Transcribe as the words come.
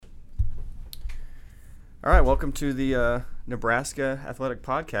All right, welcome to the Nebraska Athletic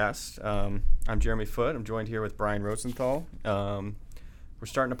Podcast. I'm Jeremy Foote. I'm joined here with Brian Rosenthal. We're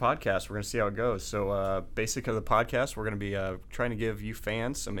starting a podcast. We're going to see how it goes. So, basic of the podcast, we're going to be trying to give you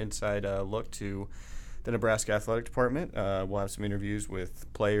fans some inside look to the Nebraska Athletic Department. We'll have some interviews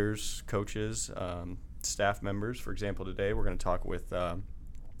with players, coaches, staff members. For example, today we're going to talk with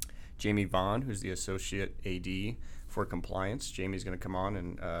Jamie Vaughn, who's the Associate AD for Compliance. Jamie's going to come on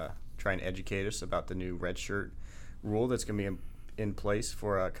and try and educate us about the new red shirt rule that's going to be in place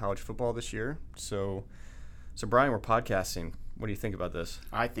for college football this year. So Brian, we're podcasting. What do you think about this?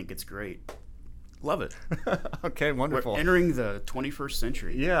 I think it's great. Love it. Okay, wonderful. We're entering the 21st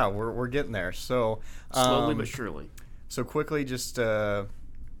century. Yeah, we're getting there. So slowly but surely. So quickly, just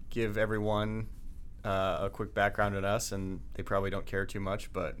give everyone a quick background on us, and they probably don't care too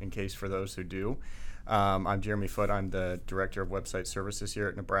much, but in case for those who do. I'm Jeremy Foote. I'm the Director of Website Services here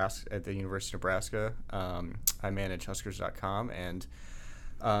at the University of Nebraska. I manage Huskers.com and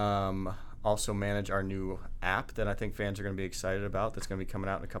also manage our new app that I think fans are going to be excited about. That's going to be coming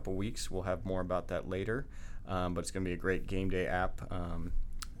out in a couple weeks. We'll have more about that later, but it's going to be a great game day app,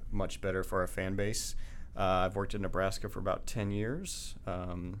 much better for our fan base. I've worked in Nebraska for about 10 years.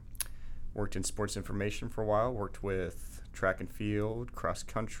 Worked in sports information for a while. Worked with track and field, cross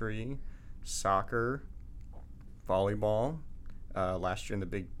country, soccer, volleyball. Last year in the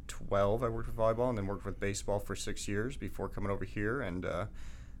Big 12, I worked with volleyball, and then worked with baseball for 6 years before coming over here. And I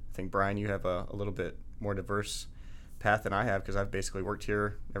think, Brian, you have a little bit more diverse path than I have, because I've basically worked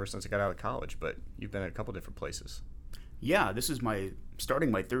here ever since I got out of college, but you've been at a couple different places. Yeah, this is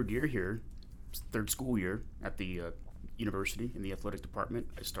starting my third year here, third school year at the university in the athletic department.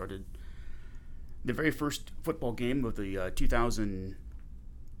 I started the very first football game of the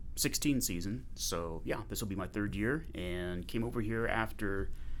 2016 season. So, yeah, this will be my third year, and came over here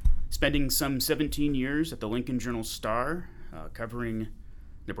after spending some 17 years at the Lincoln Journal-Star, covering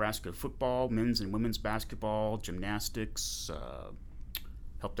Nebraska football, men's and women's basketball, gymnastics,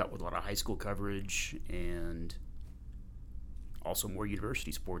 helped out with a lot of high school coverage, and also more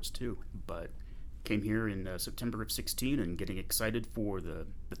university sports too. But came here in September of 16 and getting excited for the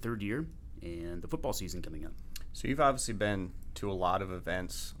third year and the football season coming up. So you've obviously been to a lot of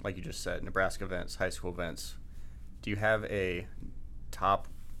events, like you just said, Nebraska events, high school events. Do you have a top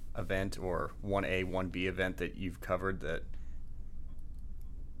event or 1A, 1B event that you've covered that,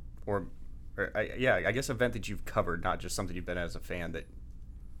 I guess event that you've covered, not just something you've been at as a fan that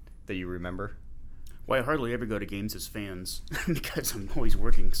you remember? Well, I hardly ever go to games as fans because I'm always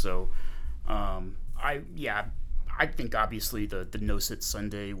working. So, I think obviously the no-sit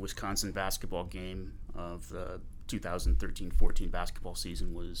Sunday Wisconsin basketball game of the 2013-14 basketball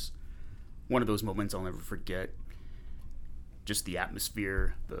season was one of those moments I'll never forget. Just the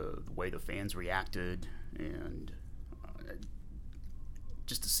atmosphere, the way the fans reacted, and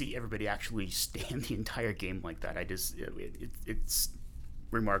just to see everybody actually stand the entire game like that, it's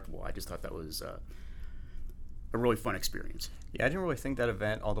remarkable. I just thought that was a really fun experience. Yeah, I didn't really think that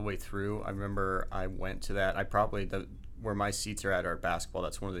event all the way through. I remember I went to that. Where my seats are at basketball.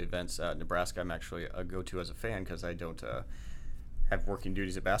 That's one of the events Nebraska I'm actually a go-to as a fan, because I don't have working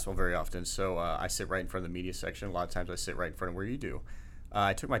duties at basketball very often. So I sit right in front of the media section. A lot of times I sit right in front of where you do.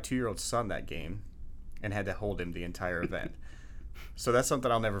 I took my 2-year-old son that game and had to hold him the entire event. So that's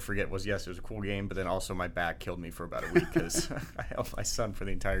something I'll never forget. Yes, it was a cool game, but then also my back killed me for about a week because I held my son for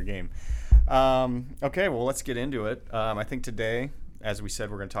the entire game. Okay, well, let's get into it. I think today, as we said,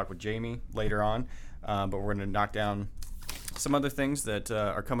 we're going to talk with Jamie later on, but we're going to knock down some other things that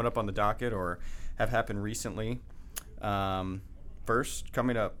are coming up on the docket or have happened recently. First,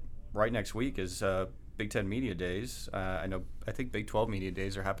 coming up right next week is Big Ten Media Days. I think Big 12 Media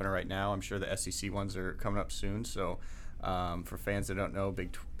Days are happening right now. I'm sure the SEC ones are coming up soon. So for fans that don't know,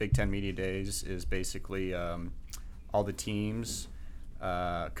 Big Ten Media Days is basically all the teams,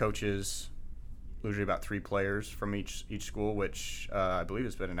 coaches, usually about 3 players from each school, which I believe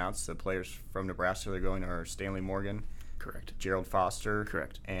has been announced. The players from Nebraska that are going are Stanley Morgan. Correct. Gerald Foster.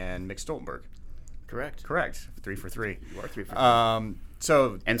 Correct. And Mick Stoltenberg. Correct. 3 for 3. You are 3 for 3.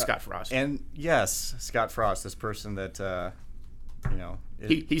 And Scott Frost. And yes, Scott Frost, this person that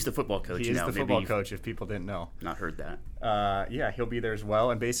he's the football coach. He is the football coach, if people didn't know. Not heard that. Yeah, he'll be there as well.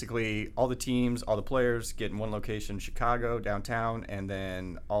 And basically all the teams, all the players get in one location, Chicago, downtown, and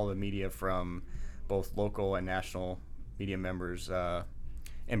then all the media from both local and national media members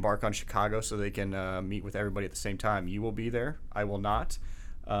embark on Chicago so they can meet with everybody at the same time. You will be there. I will not.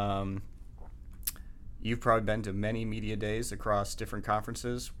 You've probably been to many media days across different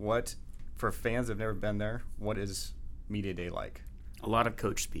conferences. For fans that have never been there, what is media day like? A lot of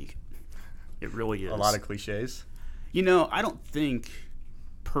coach speak. It really is. A lot of cliches. I don't think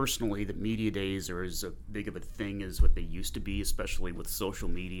personally that media days are as big of a thing as what they used to be, especially with social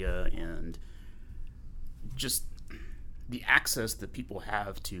media and just the access that people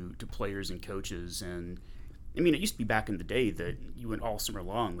have to players and coaches. And it used to be back in the day that you went all summer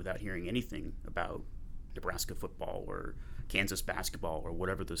long without hearing anything about Nebraska football or Kansas basketball or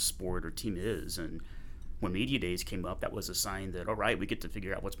whatever the sport or team is. And when media days came up, that was a sign that, all right, we get to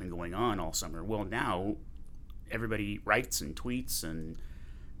figure out what's been going on all summer. Well, now everybody writes and tweets and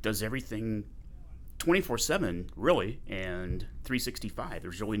does everything 24/7, really, and 365.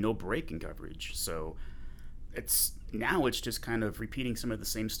 There's really no break in coverage. So it's just kind of repeating some of the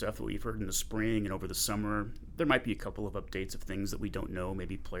same stuff that we've heard in the spring and over the summer. There might be a couple of updates of things that we don't know,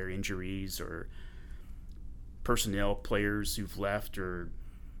 maybe player injuries or personnel players who've left, or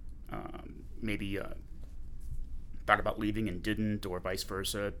maybe thought about leaving and didn't, or vice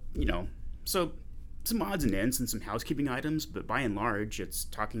versa. So some odds and ends and some housekeeping items, but by and large, it's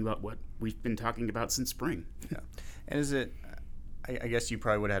talking about what we've been talking about since spring. Yeah. And is it, I guess you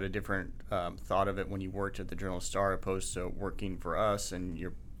probably would have had a different thought of it when you worked at the Journal-Star opposed to working for us, and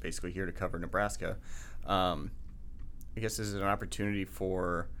you're basically here to cover Nebraska. I guess this is an opportunity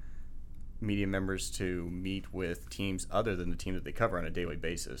for media members to meet with teams other than the team that they cover on a daily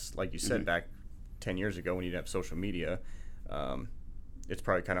basis. Like you said, back 10 years ago when you didn't have social media, it's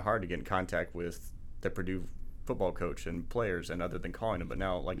probably kind of hard to get in contact with the Purdue football coach and players, and other than calling them. But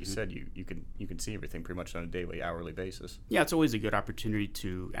now, like you said, you can see everything pretty much on a daily, hourly basis. Yeah, it's always a good opportunity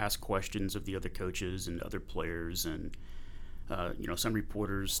to ask questions of the other coaches and other players. And some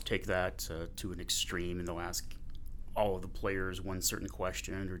reporters take that to an extreme, and they'll ask all of the players one certain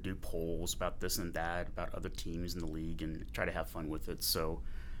question or do polls about this and that, about other teams in the league, and try to have fun with it. So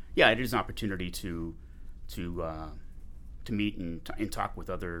yeah, it is an opportunity to meet and talk with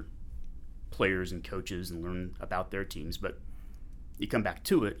other players and coaches and learn about their teams. But you come back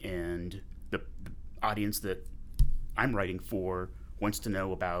to it, and the audience that I'm writing for wants to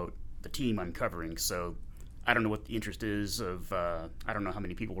know about the team I'm covering. So I don't know what the interest is of I don't know how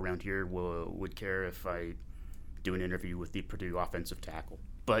many people around here would care if I do an interview with the Purdue offensive tackle.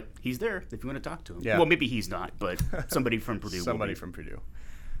 But he's there if you want to talk to him. Yeah. Well, maybe he's not, but somebody from Purdue Somebody from Purdue.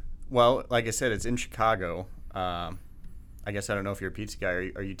 Well, like I said, it's in Chicago. I guess I don't know if you're a pizza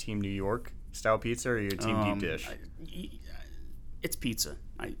guy. Are you Team New York style pizza, or are you a Team deep dish? It's pizza.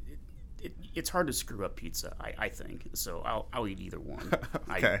 It's hard to screw up pizza, I think. So I'll eat either one.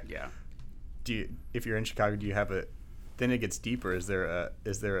 Okay. Yeah. If you're in Chicago, do you have a? Then it gets deeper. Is there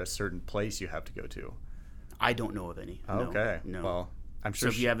a certain place you have to go to? I don't know of any. Okay. No. Well, I'm sure.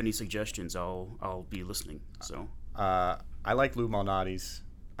 So if you have any suggestions, I'll be listening. So. I like Lou Malnati's.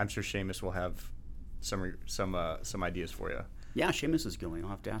 I'm sure Seamus will have some ideas for you. Yeah, Seamus is going. I'll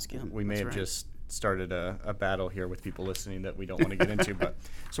have to ask him. We may have just started a battle here with people listening that we don't want to get into, but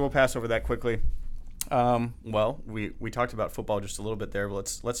so we'll pass over that quickly. Well, we talked about football just a little bit there.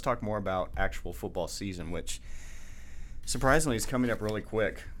 But let's talk more about actual football season, which surprisingly is coming up really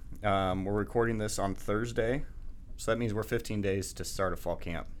quick. We're recording this on Thursday, so that means we're 15 days to start a fall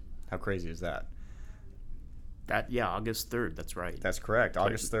camp. How crazy is that? August 3rd. That's right. That's correct.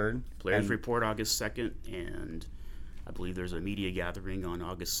 August 3rd. Players report August 2nd, and I believe there's a media gathering on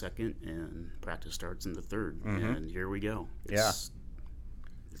August 2nd, and practice starts on the 3rd. Mm-hmm. And here we go. It's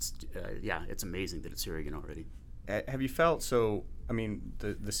amazing that it's here again already. Have you felt so? I mean,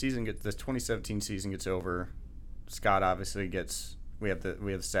 the season the 2017 season gets over. Scott obviously gets. We have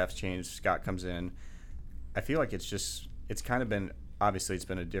the staff's changed. Scott comes in. I feel like it's kind of been. Obviously, it's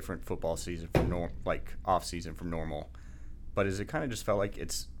been a different football season from off season from normal. But has it kind of just felt like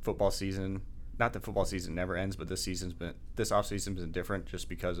it's football season? Not that football season never ends, but this off season's been different just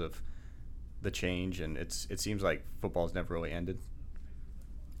because of the change, and it seems like football's never really ended.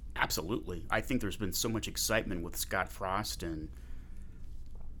 Absolutely. I think there's been so much excitement with Scott Frost and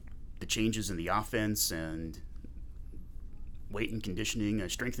the changes in the offense and weight and conditioning,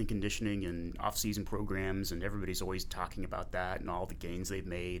 strength and conditioning, and off-season programs, and everybody's always talking about that and all the gains they've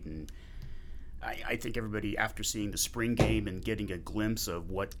made. And I think everybody, after seeing the spring game and getting a glimpse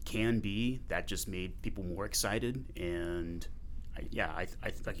of what can be, that just made people more excited. And I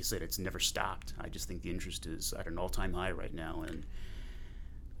like you said, it's never stopped. I just think the interest is at an all-time high right now, and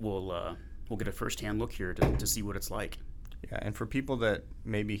we'll get a first-hand look here to see what it's like. Yeah, and for people that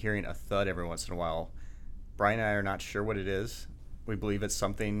may be hearing a thud every once in a while, Brian and I are not sure what it is. We believe it's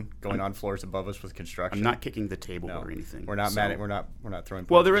something going on floors above us with construction. I'm not kicking the table or anything. We're not mad at. We're not throwing.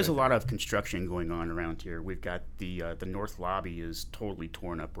 Well, there is a lot of construction going on around here. We've got the north lobby is totally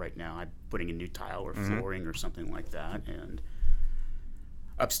torn up right now. I'm putting a new tile or flooring or something like that, and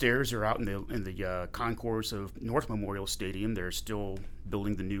Upstairs or out in the concourse of North Memorial Stadium, they're still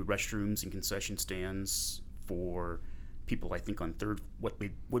building the new restrooms and concession stands for people, I think, on what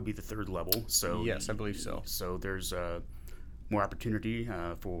would be the third level. So yes, I believe so. So there's more opportunity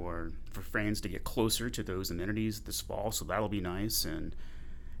for fans to get closer to those amenities this fall. So that'll be nice. And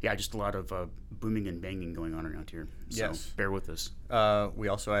yeah, just a lot of booming and banging going on around here. So yes. Bear with us. We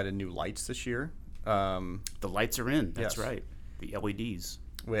also added new lights this year. The lights are in. That's yes. right. The LEDs.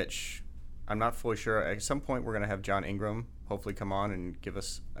 Which I'm not fully sure. At some point, we're going to have John Ingram hopefully come on and give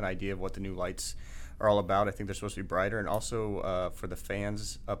us an idea of what the new lights are all about. I think they're supposed to be brighter. And also for the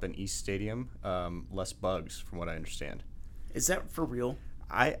fans up in East Stadium, less bugs, from what I understand. Is that for real?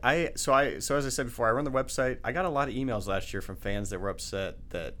 So as I said before, I run the website. I got a lot of emails last year from fans that were upset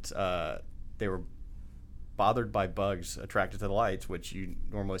that they were bothered by bugs attracted to the lights, which you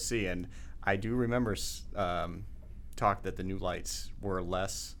normally see. And I do remember talk that the new lights were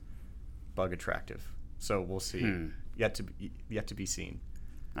less bug attractive. So we'll see. Yet to be seen.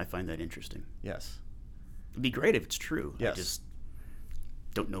 I find that interesting. Yes. It'd be great if it's true. Yes. I just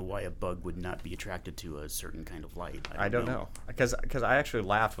don't know why a bug would not be attracted to a certain kind of light. I don't know. Because I actually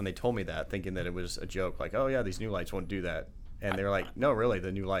laughed when they told me that, thinking that it was a joke. Like, oh, yeah, these new lights won't do that. And they were like, no, really,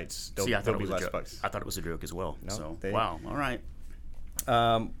 the new lights, there'll be less bugs. I thought it was a joke as well. No, so, wow. All right.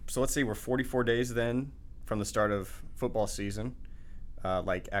 So let's see. We're 44 days then from the start of football season,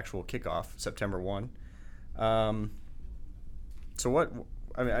 like actual kickoff, September 1. So what –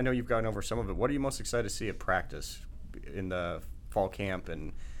 I mean, I know you've gone over some of it. What are you most excited to see at practice in the fall camp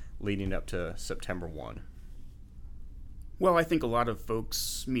and leading up to September 1? Well, I think a lot of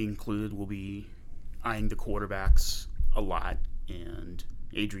folks, me included, will be eyeing the quarterbacks a lot. And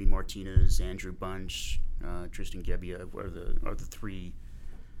Adrian Martinez, Andrew Bunch, Tristan Gebbia are the three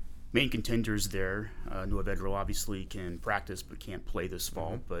main contenders there. Noah Vedral obviously can practice but can't play this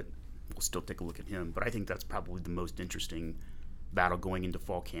fall, but we'll still take a look at him. But I think that's probably the most interesting battle going into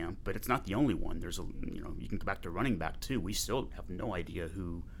fall camp. But it's not the only one. You can go back to running back too. We still have no idea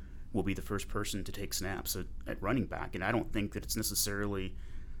who will be the first person to take snaps at running back, and I don't think that it's necessarily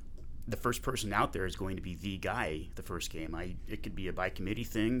the first person out there is going to be the guy the first game. It could be a by committee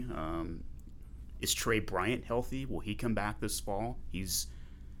thing. Is Trey Bryant healthy? Will he come back this fall? He's,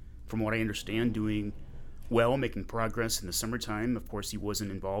 from what I understand, doing well, making progress in the summertime. Of course, he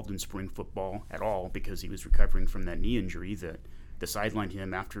wasn't involved in spring football at all because he was recovering from that knee injury that sidelined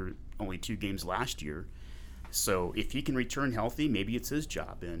him after only 2 games last year. So if he can return healthy, maybe it's his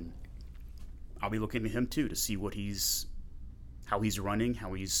job, and I'll be looking at him too to see how he's running,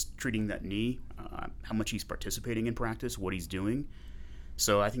 how he's treating that knee, how much he's participating in practice, what he's doing.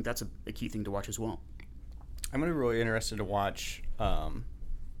 So I think that's a key thing to watch as well. I'm going to be really interested to watch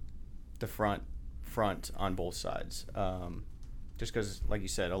the front on both sides, just because, like you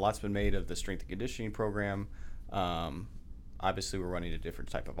said, a lot's been made of the strength and conditioning program. Obviously, we're running a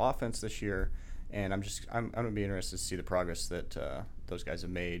different type of offense this year, and I'm going to be interested to see the progress that those guys have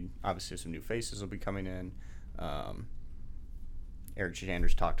made. Obviously, some new faces will be coming in. Eric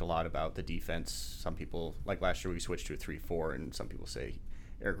Sanders talked a lot about the defense. Some people, like last year, we switched to a 3-4, and some people say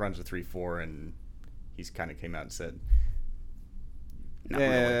Eric runs a 3-4, and he's kind of came out and said,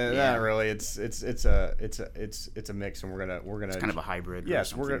 Not really. It's a mix, and we're gonna. It's kind of a hybrid.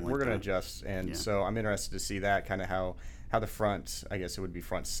 Yes, we're gonna adjust, and so I'm interested to see that kind of how the front. I guess it would be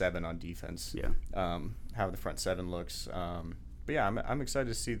front 7 on defense. Yeah. How the front 7 looks. But yeah, I'm excited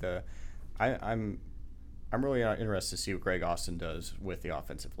to see I'm really interested to see what Greg Austin does with the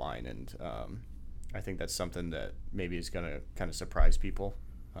offensive line, and I think that's something that maybe is going to kind of surprise people.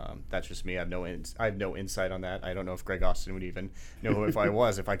 That's just me. I have no insight on that. I don't know if Greg Austin would even know who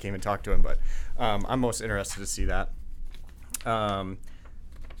if I came and talked to him, but I'm most interested to see that.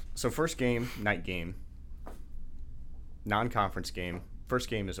 So first game, night game, non-conference game. First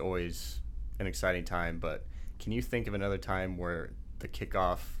game is always an exciting time, but can you think of another time where the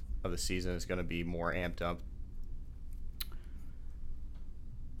kickoff of the season is going to be more amped up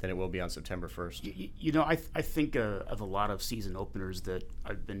than it will be on September 1st? I think of a lot of season openers that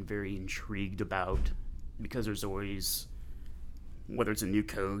I've been very intrigued about because there's always, whether it's a new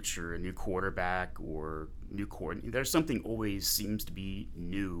coach or a new quarterback or new coordinator, there's something always seems to be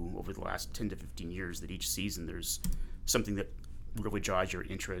new over the last 10 to 15 years that each season there's something that really draws your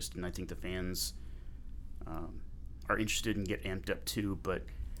interest, and I think the fans are interested and get amped up too. But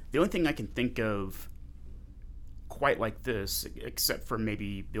the only thing I can think of quite like this, except for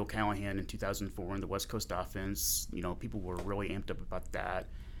maybe Bill Callahan in 2004 and the West Coast offense, people were really amped up about that.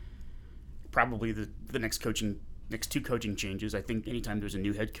 Probably the next coaching next two coaching changes. I think anytime there's a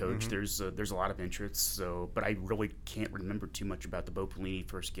new head coach, Mm-hmm. there's a lot of interest. So, but I really can't remember too much about the Bo Pelini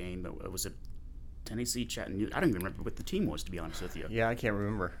first game. It was a Tennessee, Chattanooga. I don't even remember what the team was, to be honest with you. Yeah, I can't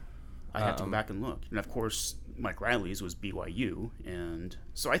remember. I have to go back and look. And of course, Mike Riley's was BYU, and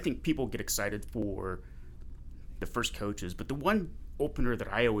so I think people get excited for the first coaches. But the one opener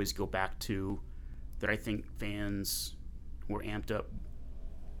that I always go back to, that I think fans were amped up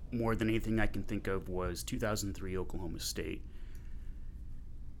more than anything I can think of, was 2003 Oklahoma State.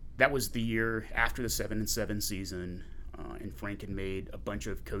 That was the year after the 7-7 season, and Frank had made a bunch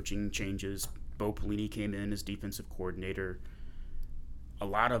of coaching changes. Bo Pelini came in as defensive coordinator. A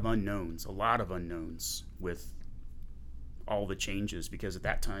lot of unknowns with all the changes, because at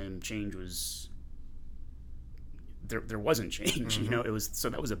that time change was there wasn't change. It was, so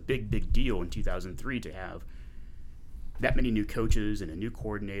that was a big deal in 2003 to have that many new coaches and a new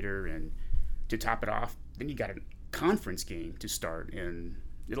coordinator, and to top it off, then you got a conference game to start, and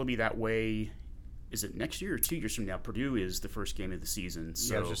it'll be that way. Is it next year or 2 years from now? Purdue is the first game of the season.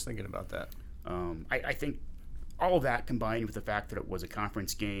 So Yeah, I was just thinking about that. I think all of that, combined with the fact that it was a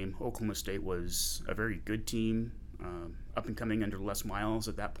conference game, Oklahoma State was a very good team, up and coming under Les Miles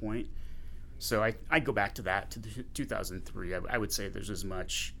at that point. So I go back to that, to the 2003. I would say there's as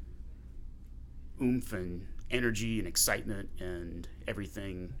much oomph and energy and excitement and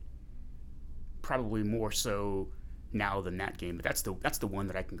everything, probably more so now than that game. But that's the one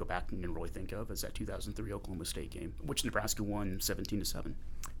that I can go back and really think of, as that 2003 Oklahoma State game, which Nebraska won 17-7.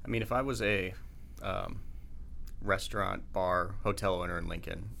 I mean, if I was a restaurant, bar, hotel owner in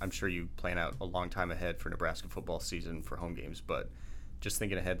Lincoln, I'm sure you plan out a long time ahead for Nebraska football season for home games. But just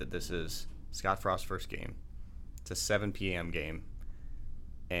thinking ahead that this is Scott Frost's first game, it's a 7 p.m. game,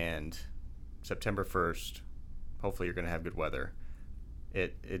 and September 1st, hopefully you're going to have good weather.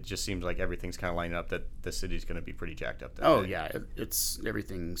 It just seems like everything's kind of lining up that the city's going to be pretty jacked up that day. Yeah,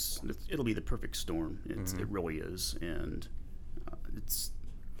 it'll be the perfect storm. It really is, and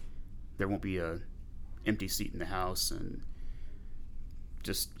there won't be a empty seat in the house, and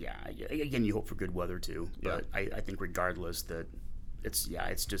just again, you hope for good weather too. But I think regardless that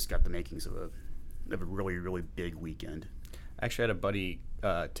it's just got the makings of a really big weekend. I actually had a buddy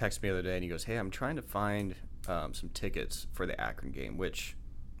text me the other day, and he goes, "Hey, I'm trying to find some tickets for the Akron game," which,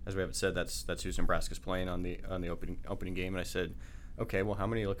 as we haven't said, that's who Nebraska's playing on the opening game. And I said, "Okay, well, how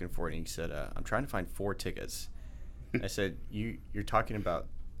many are you looking for?" And he said, "I'm trying to find 4 tickets." I said, "You're talking about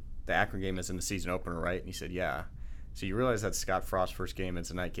the Akron game as in the season opener, right?" And he said, "Yeah." So you realize that's Scott Frost's first game.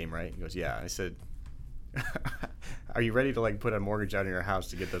 It's a night game, right? He goes, "Yeah." I said, "Are you ready to put a mortgage out on your house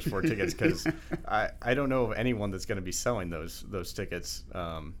to get those 4 tickets? Because I don't know of anyone that's going to be selling those tickets."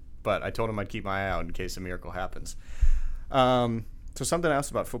 But I told him I'd keep my eye out in case a miracle happens. So something else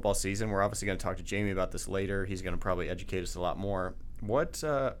about football season. We're obviously going to talk to Jamie about this later. He's going to probably educate us a lot more. What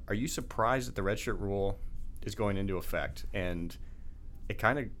are you surprised that the redshirt rule is going into effect? And it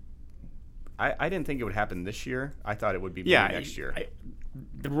kind of, I didn't think it would happen this year. I thought it would be next year.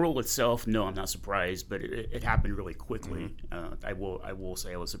 The rule itself, no, I'm not surprised, but it happened really quickly. I will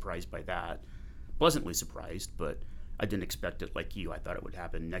say I was surprised by that. Pleasantly surprised, but I didn't expect it like you. I thought it would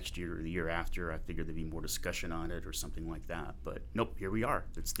happen next year or the year after. I figured there'd be more discussion on it or something like that. But nope, here we are.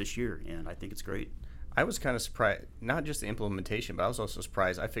 It's this year, and I think it's great. I was kind of surprised, not just the implementation, but I was also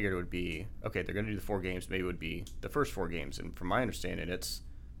surprised. I figured it would be, okay, they're going to do the 4 games. Maybe it would be the first 4 games. And from my understanding, it's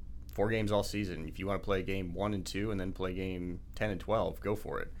 4 games all season. If you want to play game 1 and 2 and then play game 10 and 12, go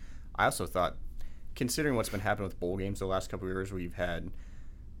for it. I also thought, considering what's been happening with bowl games the last couple of years, where you've had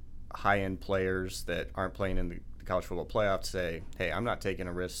high-end players that aren't playing in the college football playoffs say, hey, I'm not taking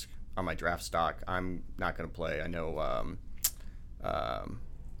a risk on my draft stock. I'm not going to play. I know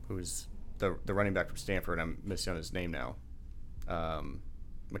who's the running back from Stanford. I'm missing on his name now.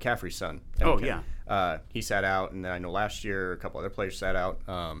 McCaffrey's son. He sat out, and then I know last year a couple other players sat out.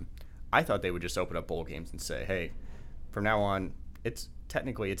 I thought they would just open up bowl games and say, hey, from now on, it's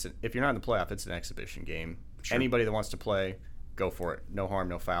technically if you're not in the playoff, it's an exhibition game. Sure. Anybody that wants to play, go for it. No harm,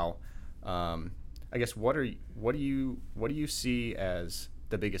 no foul. I guess what do you see as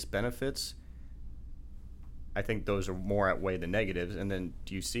the biggest benefits? I think those are more outweigh the negatives. And then,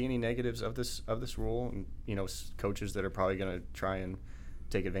 do you see any negatives of this rule? And, coaches that are probably going to try and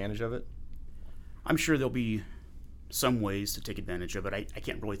take advantage of it. I'm sure there'll be some ways to take advantage of it. I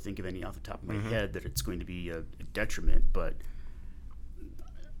can't really think of any off the top of my head that it's going to be a detriment. But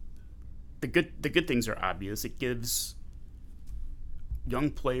the good things are obvious. It gives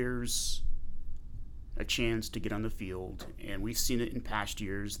young players a chance to get on the field, and we've seen it in past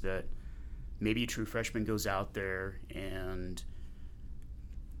years that maybe a true freshman goes out there and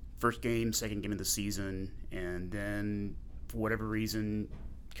first game, second game of the season, and then for whatever reason,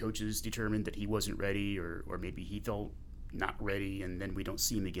 coaches determined that he wasn't ready, or maybe he felt not ready, and then we don't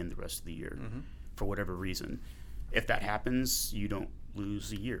see him again the rest of the year for whatever reason. If that happens, you don't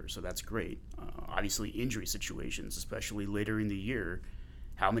lose a year, so that's great. Obviously, injury situations, especially later in the year,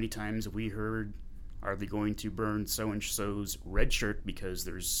 how many times have we heard, are they going to burn so-and-so's red shirt because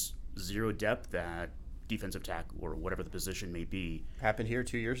there's zero depth at defensive tackle or whatever the position may be? Happened here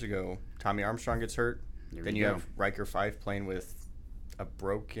 2 years ago. Tommy Armstrong gets hurt. Then you have Riker Fife playing with a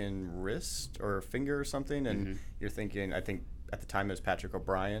broken wrist or finger or something, and you're thinking, I think at the time it was Patrick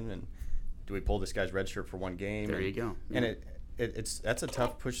O'Brien, and do we pull this guy's red shirt for one game? There you go. Yeah. And that's a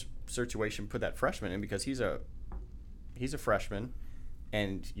tough push situation. Put that freshman in because he's a freshman,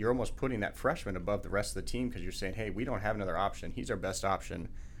 and you're almost putting that freshman above the rest of the team because you're saying, hey, we don't have another option. He's our best option,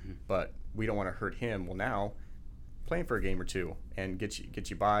 but we don't want to hurt him. Well, now playing for a game or two and get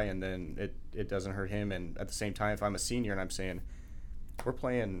you by, and then it doesn't hurt him. And at the same time, if I'm a senior and I'm saying, we're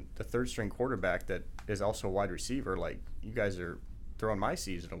playing the third string quarterback that is also a wide receiver, like, you guys are throwing my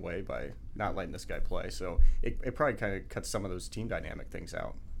season away by not letting this guy play. So it probably kind of cuts some of those team dynamic things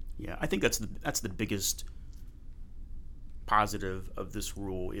out. Yeah, I think that's the biggest positive of this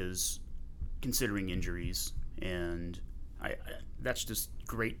rule is considering injuries, and I that's just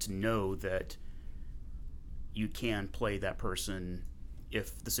great to know that you can play that person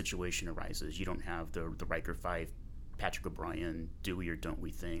if the situation arises. You don't have the Riker Fife, Patrick O'Brien, do we or don't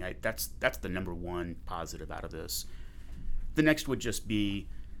we thing. That's the number one positive out of this. The next would just be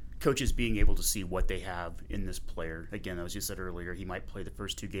coaches being able to see what they have in this player. Again, as you said earlier, he might play the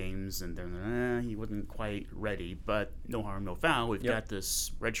first two games and then he wasn't quite ready, but no harm, no foul. We've got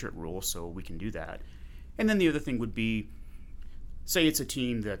this redshirt rule, so we can do that. And then the other thing would be, say it's a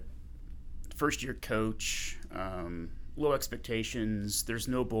team that first-year coach, low expectations, there's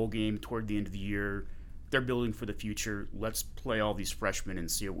no bowl game toward the end of the year, they're building for the future. Let's play all these freshmen and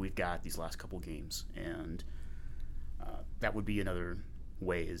see what we've got these last couple games. And that would be another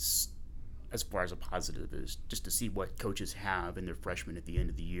way, as far as a positive, is just to see what coaches have in their freshmen at the end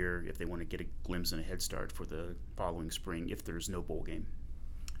of the year if they want to get a glimpse and a head start for the following spring if there's no bowl game.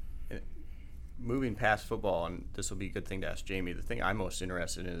 Moving past football, and this will be a good thing to ask Jamie, the thing I'm most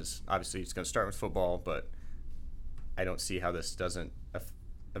interested in is, obviously it's going to start with football, but I don't see how this doesn't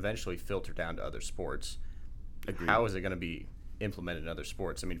eventually filter down to other sports. Agreed. How is it going to be implemented in other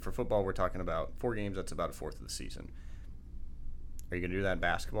sports? I mean, for football, we're talking about 4 games. That's about a fourth of the season. Are you going to do that in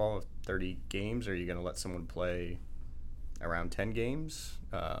basketball with 30 games? Or are you going to let someone play around 10 games?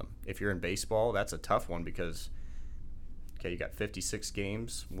 If you're in baseball, that's a tough one because, okay, you got 56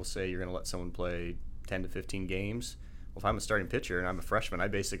 games. We'll say you're going to let someone play 10 to 15 games. Well, if I'm a starting pitcher and I'm a freshman, I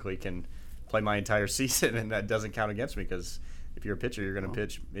basically can play my entire season, and that doesn't count against me because if you're a pitcher, you're going to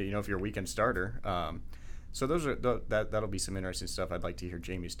pitch, if you're a weekend starter. So those are that'll be some interesting stuff. I'd like to hear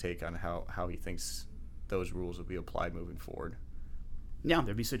Jamie's take on how he thinks those rules will be applied moving forward. Yeah,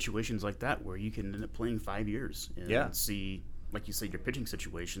 there'd be situations like that where you can end up playing 5 years and see, like you said, your pitching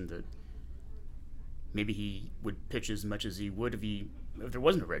situation that maybe he would pitch as much as he would if there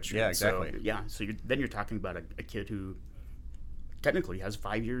wasn't a red shirt. Yeah, exactly. So then you're talking about a kid who technically has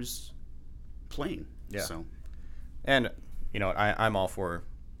 5 years playing. Yeah. So. And I'm all for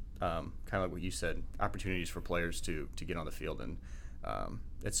kind of like what you said, opportunities for players to get on the field, and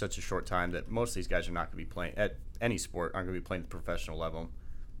it's such a short time that most of these guys are not going to be playing at any sport, aren't going to be playing at the professional level.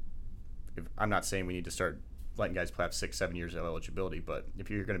 I'm not saying we need to start letting guys play 6-7 years of eligibility, but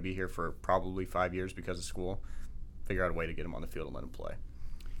if you're going to be here for probably 5 years because of school, figure out a way to get them on the field and let them play.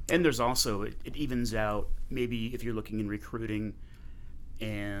 And there's also, it evens out, maybe if you're looking in recruiting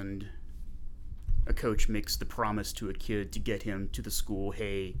and a coach makes the promise to a kid to get him to the school,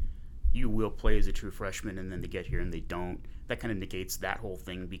 hey, you will play as a true freshman, and then they get here and they don't. That kind of negates that whole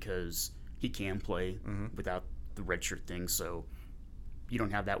thing because he can play without the redshirt thing, so you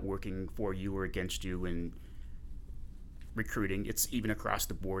don't have that working for you or against you in recruiting. It's even across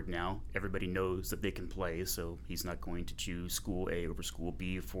the board now. Everybody knows that they can play, so he's not going to choose school A over school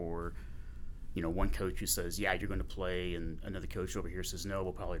B for one coach who says, yeah, you're going to play, and another coach over here says, no,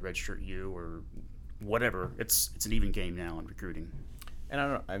 we'll probably redshirt you or whatever. It's an even game now in recruiting. And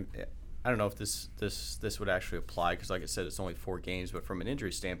I don't know if this would actually apply because, like I said, it's only 4 games. But from an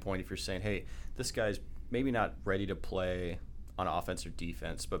injury standpoint, if you're saying, hey, this guy's maybe not ready to play on offense or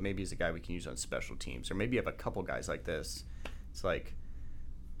defense, but maybe he's a guy we can use on special teams, or maybe you have a couple guys like this. It's like,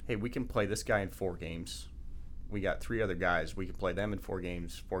 hey, we can play this guy in 4 games. We got 3 other guys. We can play them in 4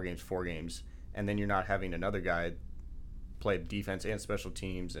 games, 4 games, 4 games. And then you're not having another guy play defense and special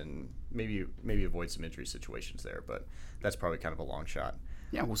teams, and maybe avoid some injury situations there. But that's probably kind of a long shot.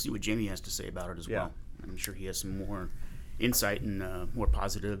 Yeah, we'll see what Jamie has to say about it as Yeah. well. I'm sure he has some more insight and more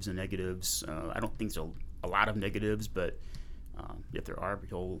positives and negatives. I don't think there's a lot of negatives, but if there are,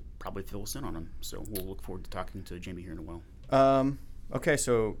 he'll probably fill us in on them. So we'll look forward to talking to Jamie here in a while. Okay,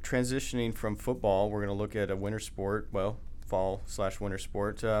 so transitioning from football, we're going to look at a winter sport, well, fall/winter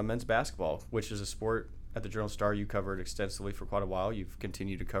sport, men's basketball, which is a sport at the Journal-Star you covered extensively for quite a while. You've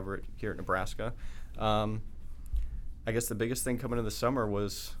continued to cover it here at Nebraska. I guess the biggest thing coming in the summer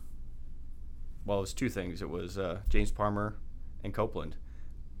was, well, it was two things. It was James Palmer and Copeland.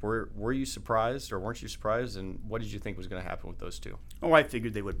 Were you surprised or weren't you surprised, and what did you think was going to happen with those two? Oh, I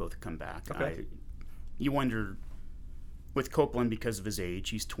figured they would both come back. Okay. You wonder, with Copeland, because of his age,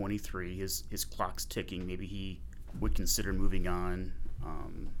 he's 23, his clock's ticking, maybe he would consider moving on.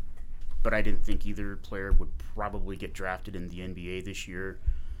 But I didn't think either player would probably get drafted in the NBA this year.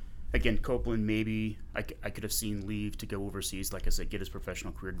 Again, Copeland, maybe I could have seen leave to go overseas, like I said, get his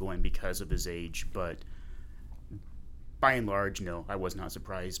professional career going because of his age. But by and large, no, I was not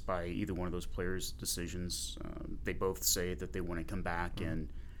surprised by either one of those players' decisions. They both say that they want to come back and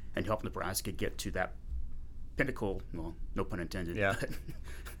help Nebraska get to that pinnacle, well, no pun intended, Yeah.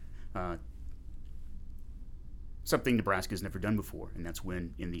 but something Nebraska's never done before, and that's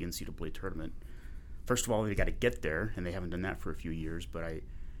win in the NCAA tournament. First of all, they got to get there, and they haven't done that for a few years, but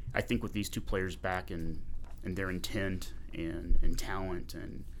I think with these two players back and their intent and talent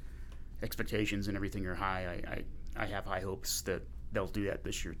and expectations and everything are high, I have high hopes that they'll do that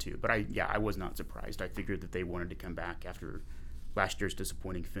this year too. But I was not surprised. I figured that they wanted to come back after last year's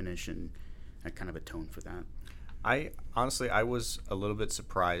disappointing finish, and I kind of atoned for that. I was a little bit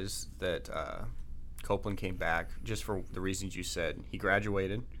surprised that Copeland came back just for the reasons you said. He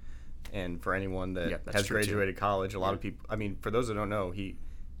graduated, and for anyone that has graduated college, a lot of people, I mean, for those that don't know, to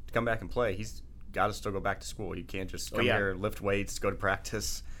come back and play, he's got to still go back to school. You can't just come here, lift weights, go to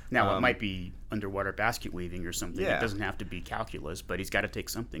practice. Now, it might be underwater basket weaving or something. Yeah. It doesn't have to be calculus, but he's got to take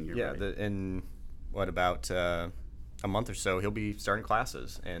something. Right. In what, about a month or so, he'll be starting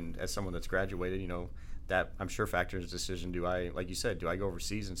classes. And as someone that's graduated, that I'm sure factors his decision. Like you said, do I go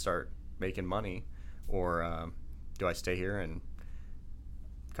overseas and start making money, or do I stay here and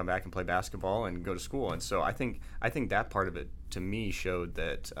come back and play basketball and go to school? And so I think that part of it, to me, showed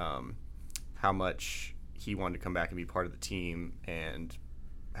that how much he wanted to come back and be part of the team, and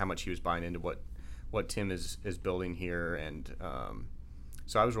how much he was buying into what Tim is building here. And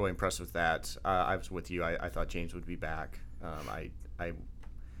so I was really impressed with that. I was with you. I thought James would be back. The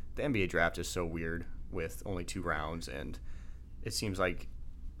NBA draft is so weird with only 2 rounds, and it seems like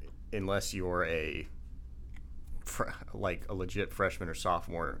unless you're a legit freshman or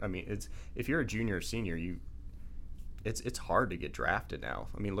sophomore, I mean, if you're a junior or senior, it's hard to get drafted now.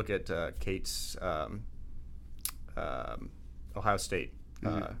 I mean, look at Kate's Ohio State.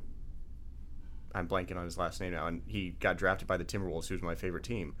 Mm-hmm. I'm blanking on his last name now, and he got drafted by the Timberwolves, who's my favorite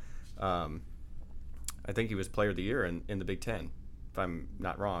team. I think he was Player of the Year in the Big Ten, if I'm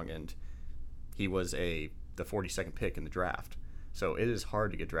not wrong, and he was the 42nd pick in the draft. So it is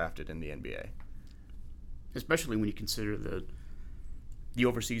hard to get drafted in the NBA, especially when you consider the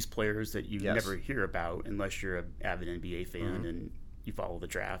overseas players that you never hear about unless you're an avid NBA fan and you follow the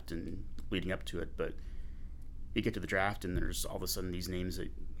draft and leading up to it. But you get to the draft and there's all of a sudden these names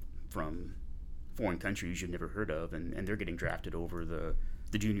from foreign countries you've never heard of, and they're getting drafted over the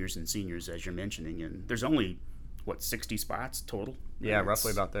juniors and seniors, as you're mentioning. And there's only, 60 spots total? Yeah,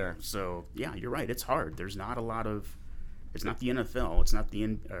 roughly about there. So, yeah, you're right. It's hard. There's not a lot of – it's not the NFL. It's not the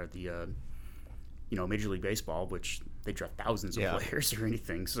Major League Baseball, which they draft thousands of players or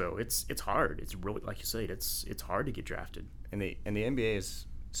anything. So it's hard. It's really, like you say, it's hard to get drafted. And the NBA has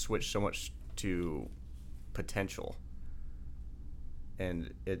switched so much to potential.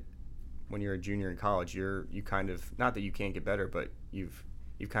 And when you're a junior in college, you kind of, not that you can't get better, but you've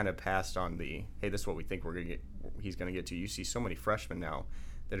kind of passed on the, hey, this is what we think he's going to get to. You see so many freshmen now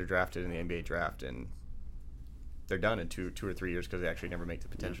that are drafted in the NBA draft, and they're done in 2 or 3 years because they actually never make the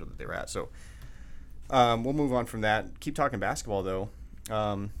potential that they were at. So we'll move on from that. Keep talking basketball, though.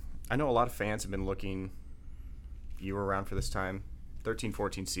 I know a lot of fans have been looking. You were around for this time.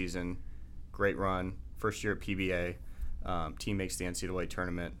 13-14 season, great run. First year at PBA. Team makes the NCAA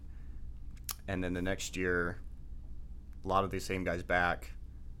tournament. And then the next year, a lot of the same guys back.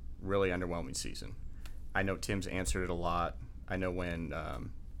 Really underwhelming season. I know Tim's answered it a lot. I know when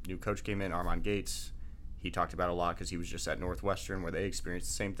new coach came in, Armand Gates, he talked about it a lot because he was just at Northwestern where they experienced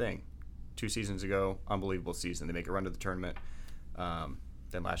the same thing. 2 seasons ago, unbelievable season. They make a run to the tournament.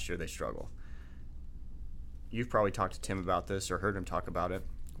 Then last year they struggle. You've probably talked to Tim about this or heard him talk about it.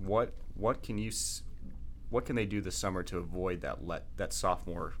 What can you what can they do this summer to avoid that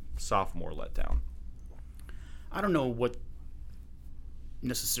sophomore letdown? I don't know what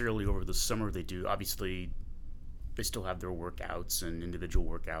necessarily over the summer they do. Obviously, they still have their workouts and individual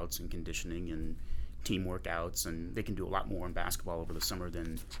workouts and conditioning and team workouts, and they can do a lot more in basketball over the summer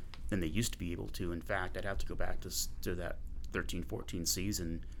than they used to be able to. In fact, I'd have to go back to that 13-14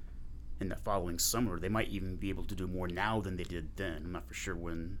 season. In that following summer, they might even be able to do more now than they did then. I'm not for sure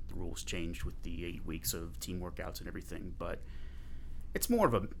when the rules changed with the 8 weeks of team workouts and everything, but it's more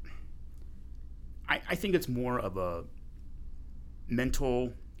of a I think it's more of a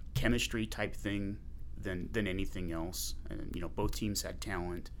mental chemistry type thing than anything else. And both teams had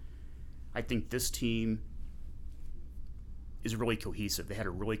talent. I think this team is really cohesive. They had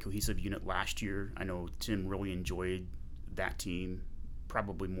a really cohesive unit last year. I know Tim really enjoyed that team,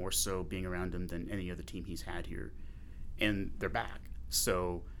 probably more so being around him than any other team he's had here. And they're back.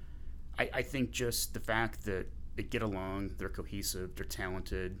 So I think just the fact that they get along, they're cohesive, they're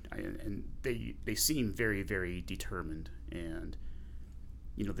talented, and they seem very, very determined. And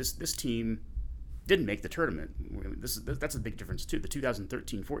this team didn't make the tournament. That's a big difference too. The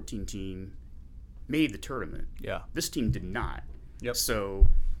 2013-14 team made the tournament. Yeah. This team did not. Yep. So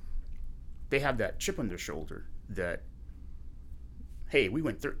they have that chip on their shoulder that, hey, we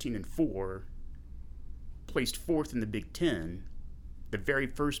went 13-4, placed fourth in the Big Ten, the very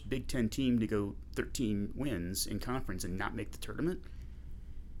first Big Ten team to go 13 wins in conference and not make the tournament.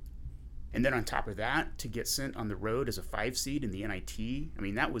 And then on top of that, to get sent on the road as a 5 seed in the NIT, I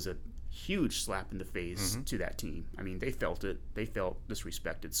mean, that was a huge slap in the face to that team. I mean, they felt it. They felt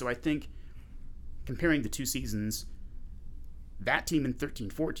disrespected. So I think comparing the two seasons, that team in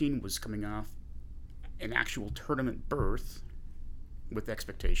 13-14 was coming off an actual tournament berth with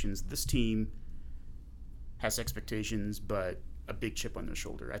expectations. This team has expectations, but a big chip on their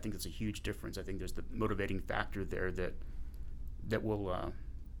shoulder. I think that's a huge difference. I think there's the motivating factor there that will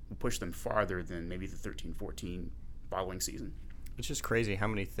push them farther than maybe the 13-14 following season. It's just crazy how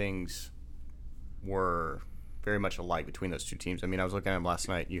many things were very much alike between those two teams. I mean, I was looking at them last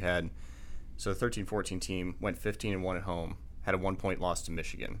night. You had, so the 13-14 team went 15-1 at home, had a 1-point loss to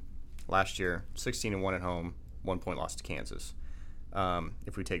Michigan. Last year, 16-1 at home, 1-point loss to Kansas.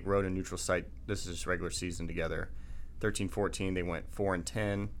 If we take road and neutral site, this is just regular season together. 13-14, they went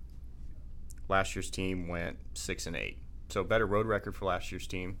 4-10. Last year's team went 6-8. So better road record for last year's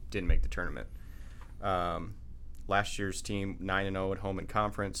team. Didn't make the tournament. Last year's team 9-0 at home in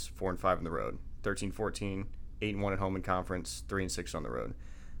conference, 4-5 on the road. 13-14, 8-1 at home in conference, 3-6 on the road.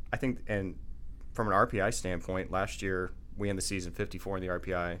 I think, and from an RPI standpoint, last year we ended the season 54 in the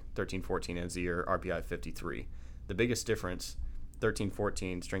RPI. 13-14 ends the year RPI 53. The biggest difference,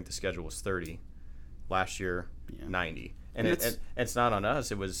 13-14 strength of schedule was 30. Last year, 90. And it's not on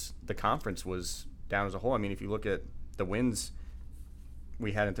us. It was the conference was down as a whole. I mean, if you look at the wins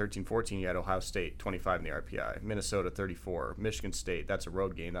we had in 13-14, you had Ohio State 25 in the RPI, Minnesota 34, Michigan State, that's a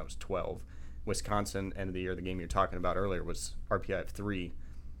road game, that was 12. Wisconsin, end of the year, the game you're talking about earlier, was RPI of 3.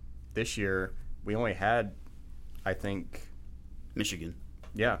 This year, we only had, I think, Michigan.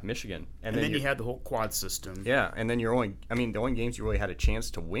 Yeah, Michigan. And then you had the whole quad system. Yeah, and then the only games you really had a chance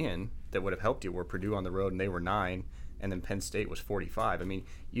to win that would have helped you were Purdue on the road, and they were 9, and then Penn State was 45. I mean,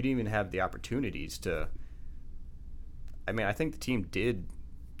 you didn't even have the opportunities to. I mean, I think the team did.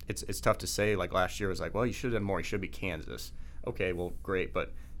 It's tough to say. Like last year, it was like, well, you should have done more. You should be Kansas. Okay, well, great,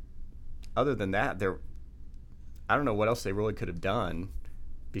 but other than that, I don't know what else they really could have done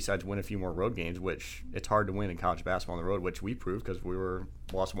besides win a few more road games, which it's hard to win in college basketball on the road, which we proved because we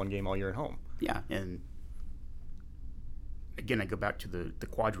lost one game all year at home. Yeah, and again, I go back to the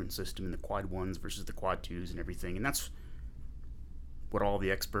quadrant system and the quad 1s versus the quad 2s and everything, and that's what all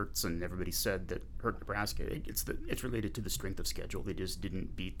the experts and everybody said that hurt Nebraska. It's related to the strength of schedule. They just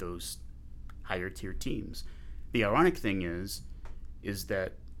didn't beat those higher tier teams. The ironic thing is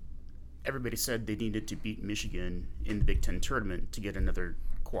that everybody said they needed to beat Michigan in the Big Ten tournament to get another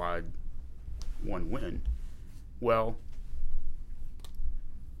quad 1 win. Well,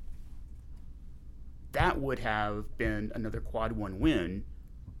 that would have been another quad 1 win,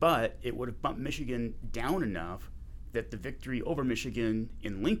 but it would have bumped Michigan down enough that the victory over Michigan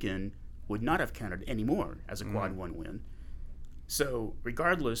in Lincoln would not have counted anymore as a quad 1 win. So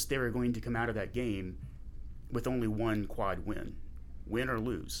regardless, they were going to come out of that game with only one quad win or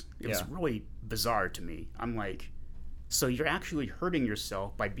lose. It was really bizarre to me. I'm like, so you're actually hurting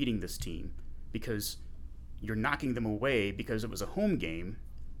yourself by beating this team because you're knocking them away because it was a home game,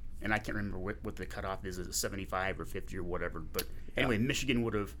 and I can't remember what the cutoff is it 75 or 50 or whatever. But anyway, Michigan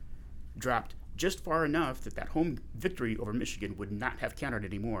would have dropped just far enough that home victory over Michigan would not have counted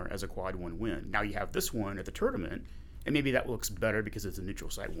anymore as a quad one win. Now you have this one at the tournament, and maybe that looks better because it's a neutral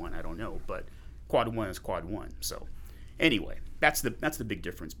site one. I don't know, but quad one is quad one. So anyway, that's the big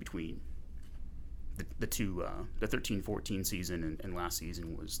difference between the two. The 13-14 season and last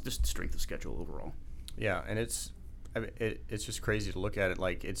season was just the strength of schedule overall. Yeah, and it's just crazy to look at it.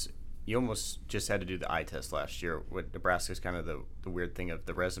 Like you almost just had to do the eye test last year. With Nebraska's kind of the weird thing of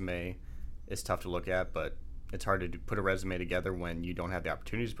the resume is tough to look at, but it's hard to put a resume together when you don't have the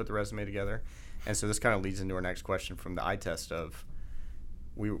opportunity to put the resume together. And so this kind of leads into our next question from the eye test of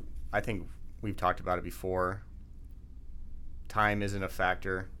I think we've talked about it before. Time isn't a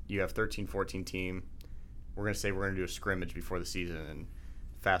factor. You have 13-14 team. We're going to say we're going to do a scrimmage before the season, and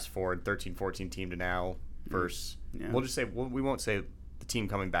fast forward 13-14 team to now versus we'll just say we won't say the team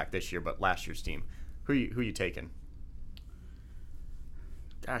coming back this year, but last year's team. Who you taking?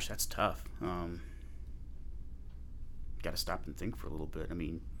 Gosh, that's tough. Got to stop and think for a little bit. I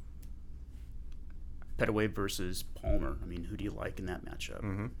mean, Pettaway versus Palmer. I mean, who do you like in that matchup?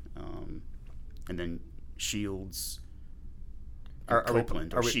 Mm-hmm. And then Shields,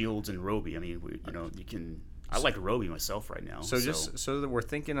 Copeland, Shields and Roby. I mean, you can. I like Roby myself right now. So just so that we're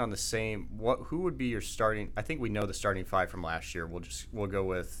thinking on the same, who would be your starting? I think we know the starting five from last year. We'll go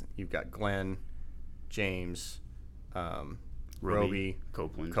with, you've got Glenn, James, Roby,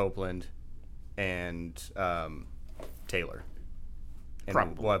 Copeland, and Taylor. And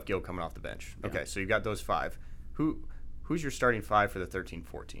Probably. We'll have Gil coming off the bench. Yeah. Okay, so you've got those five. Who's your starting five for the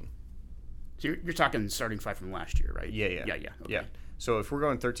 13-14? So you're talking starting five from last year, right? Yeah. Okay. Yeah. So if we're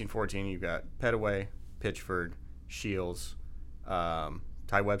going 13-14, you've got Pettaway, Pitchford, Shields,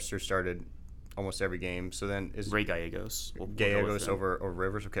 Ty Webster started almost every game. So then is Ray Gallegos. We'll Gallegos over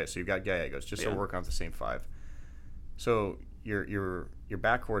Rivers? Okay, so you've got Gallegos, just so we're working off the same five. So your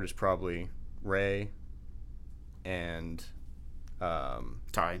backcourt is probably Ray and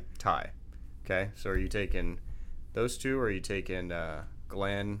Ty. Okay, so are you taking those two, or are you taking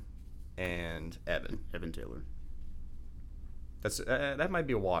Glenn and Evan Taylor? That's that might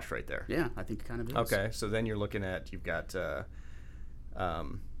be a wash right there. Yeah, I think it kind of is. Okay, so then you're looking at, you've got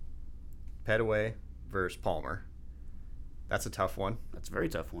Pettaway versus Palmer. That's a tough one. That's a very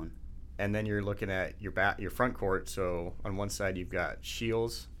tough one. And then you're looking at your front court. So on one side you've got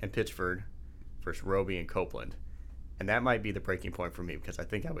Shields and Pitchford versus Roby and Copeland, and that might be the breaking point for me, because I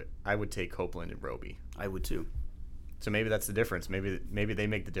think I would take Copeland and Roby. I would too. So maybe that's the difference. Maybe they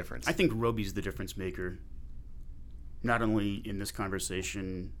make the difference. I think Roby's the difference maker. Not only in this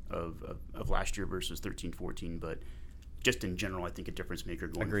conversation of last year versus 13-14, but just in general, I think a difference maker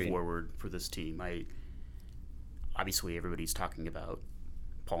going forward for this team. Obviously everybody's talking about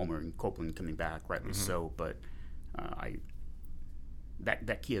Palmer and Copeland coming back, rightly so, but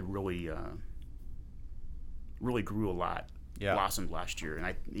that kid really grew a lot, blossomed last year,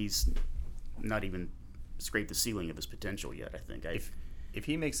 and he's not even scraped the ceiling of his potential yet, I think. If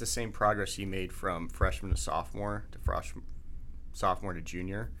he makes the same progress he made from freshman to sophomore to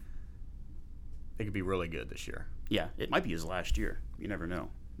junior, it could be really good this year. Yeah, it might be his last year. You never know.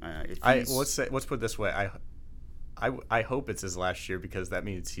 Let's put it this way. I hope it's his last year, because that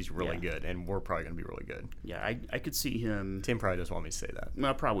means he's really good, and we're probably going to be really good. Yeah, I could see him. Tim probably doesn't want me to say that.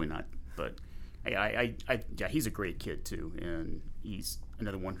 Well, probably not, but yeah, he's a great kid too, and he's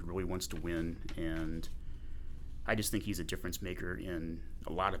another one who really wants to win, and I just think he's a difference maker in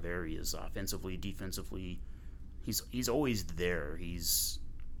a lot of areas, offensively, defensively. He's always there. He's,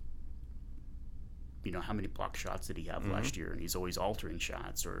 how many block shots did he have last year? And he's always altering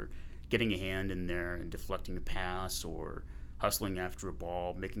shots, or getting a hand in there and deflecting a pass, or hustling after a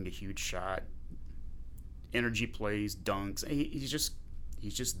ball, making a huge shot, energy plays, dunks. He's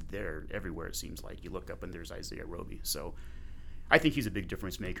just there everywhere, it seems like. You look up and there's Isaiah Roby. So I think he's a big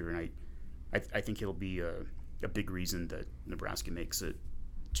difference maker, and I think he'll be a big reason that Nebraska makes it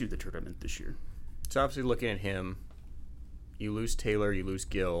to the tournament this year. So obviously, looking at him, you lose Taylor, you lose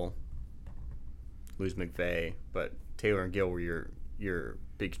Gill, lose McVeigh, but Taylor and Gill were your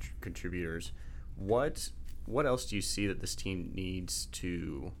big contributors. What else do you see that this team needs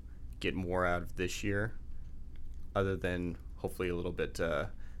to get more out of this year, other than hopefully a little bit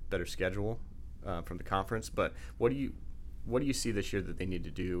better schedule from the conference? But what do you see this year that they need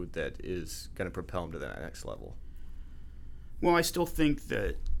to do that is going to propel them to that next level? Well, I still think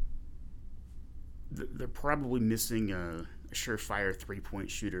that they're probably missing a surefire three-point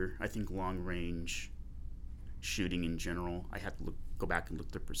shooter. I think long-range shooting in general. I have to go back and look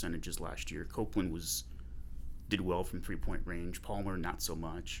at the percentages last year. Copeland did well from three-point range. Palmer, not so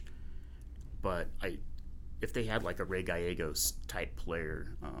much. But if they had like a Ray Gallegos type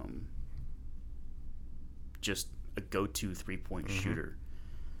player, just a go-to three-point shooter.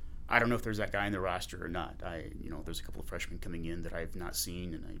 I don't know if there's that guy in the roster or not. There's a couple of freshmen coming in that I've not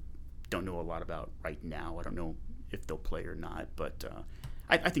seen, and I don't know a lot about right now. I don't know if they'll play or not, but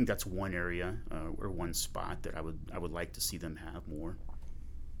I think that's one area or one spot that I would like to see them have more.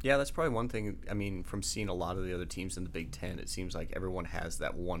 Yeah, that's probably one thing. I mean, from seeing a lot of the other teams in the Big Ten, it seems like everyone has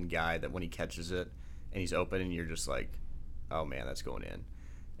that one guy that when he catches it and he's open, and you're just like, oh man, that's going in.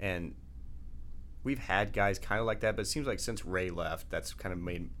 And we've had guys kind of like that, but it seems like since Ray left, that's kind of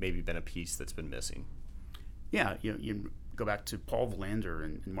maybe been a piece that's been missing. Yeah, you go back to Paul Valander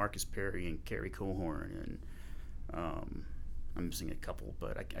and Marcus Perry and Kerry Cohorn, and I'm missing a couple,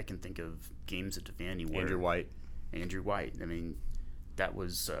 but I can think of games at Devaney where Andrew White. I mean, that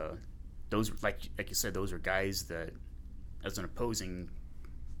was those, like you said, those are guys that, as an opposing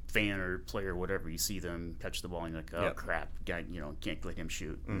fan or player or whatever, you see them catch the ball and you're like, oh crap, guy, can't let him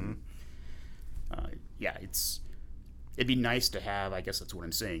shoot. Mm-hmm. It'd be nice to have, I guess that's what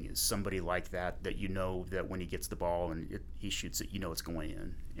I'm saying, is somebody like that that when he gets the ball and he shoots it, it's going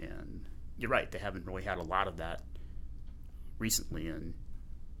in. And you're right, they haven't really had a lot of that recently, and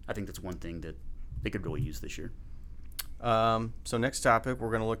I think that's one thing that they could really use this year. So next topic,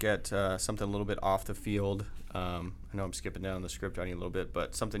 we're going to look at something a little bit off the field. I know I'm skipping down the script on you a little bit,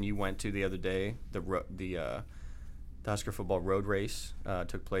 but something you went to the other day, the Husker football road race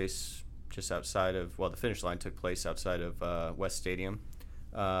took place just outside of, the finish line took place outside of West Stadium.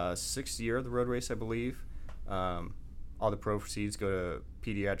 Sixth year of the road race, I believe. All the proceeds go to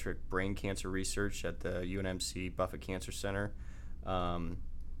pediatric brain cancer research at the UNMC Buffett Cancer Center. From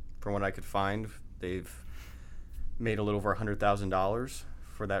what I could find, they've made a little over $100,000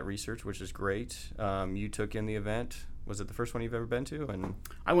 for that research, which is great. You took in the event. Was it the first one you've ever been to? And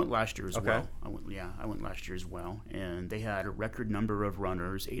I went last year as well. I went last year as well, and they had a record number of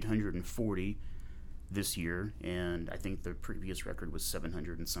runners, 840 this year, and I think the previous record was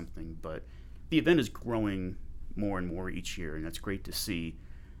 700 and something. But the event is growing more and more each year, and that's great to see.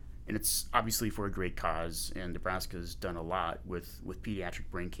 And it's obviously for a great cause, and Nebraska's done a lot with pediatric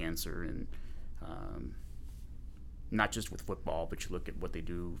brain cancer, and not just with football, but you look at what they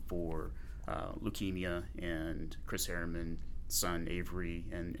do for leukemia, and Chris Harriman, son Avery,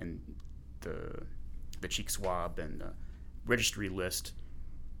 and the cheek swab and the registry list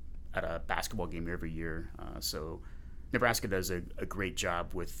at a basketball game every year. So Nebraska does a great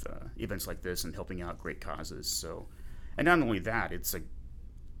job with events like this and helping out great causes. So, and not only that, it's a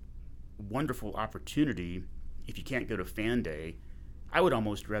wonderful opportunity. If you can't go to Fan Day, I would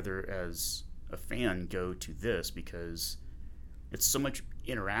almost rather, as a fan, go to this because it's so much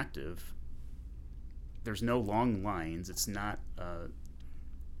interactive. There's no long lines. It's not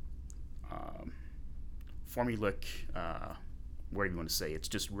formulaic, whatever you want to say. It's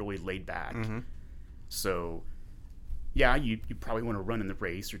just really laid back. Mm-hmm. So, yeah, you probably want to run in the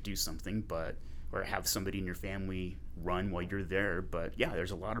race or do something, or have somebody in your family run while you're there. But, yeah,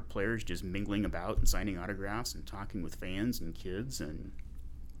 there's a lot of players just mingling about and signing autographs and talking with fans and kids, and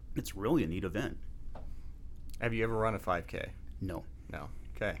it's really a neat event. Have you ever run a 5K? No.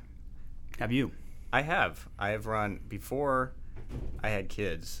 Okay. Have you? I have. I have run, before I had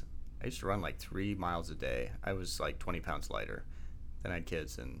kids, I used to run like 3 miles a day. I was like 20 pounds lighter. Then I had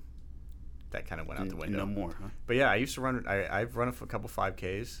kids, and that kind of went out the window. No more, huh? But yeah, I used to run. I've run a couple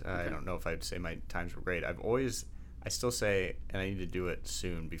 5Ks. Okay. I don't know if I'd say my times were great. I still say, and I need to do it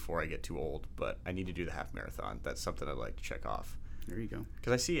soon before I get too old, but I need to do the half marathon. That's something I'd like to check off. There you go.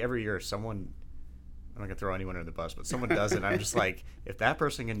 Because I see every year someone, I'm not going to throw anyone under the bus, but someone does it, and I'm just like, if that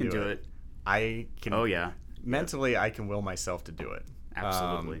person can do it, I can. Oh, yeah. Mentally, I can will myself to do it.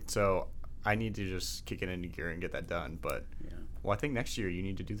 Absolutely. So I need to just kick it into gear and get that done. But, I think next year you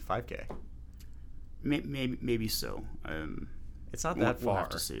need to do the 5K. Maybe so. It's not that far. We'll have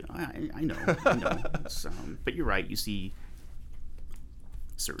to see. I know. But you're right. You see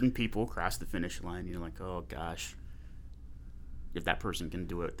certain people cross the finish line, and you're like, oh, gosh. If that person can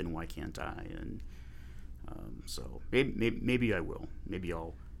do it, then why can't I? And so maybe I will. Maybe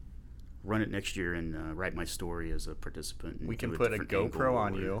I'll run it next year and write my story as a participant. And we can put a GoPro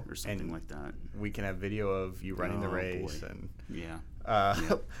on you or something like that. We can have video of you running the race. Boy. And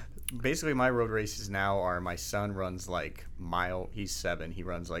basically, my road races now are, my son runs like mile. He's 7. He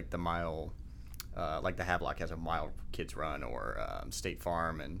runs like the mile. Like the Havelock has a mile kids run, or State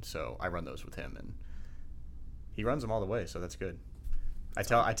Farm, and so I run those with him, and he runs them all the way, so that's good. I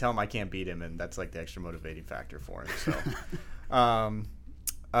tell him I can't beat him, and that's like the extra motivating factor for him. So,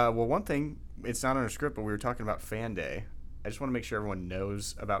 well, one thing, it's not on our script, but we were talking about Fan Day. I just want to make sure everyone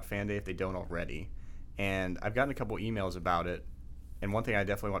knows about Fan Day if they don't already. And I've gotten a couple emails about it, and one thing I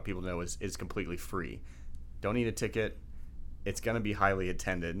definitely want people to know is it's completely free. Don't need a ticket. It's going to be highly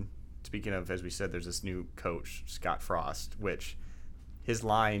attended. Speaking of, as we said, there's this new coach, Scott Frost, which his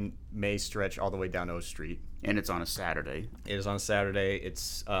line may stretch all the way down O Street. And it's on a Saturday. It is on a Saturday.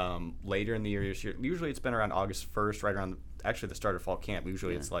 It's later in the year this year. Usually it's been around August 1st, right around actually the start of fall camp.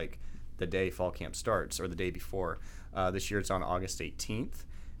 Usually it's like the day fall camp starts or the day before. This year it's on August 18th.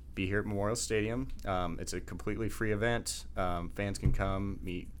 Be here at Memorial Stadium. It's a completely free event. Fans can come,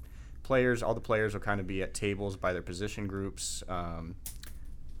 meet players. All the players will kind of be at tables by their position groups,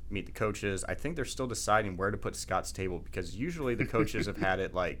 meet the coaches. I think they're still deciding where to put Scott's table because usually the coaches have had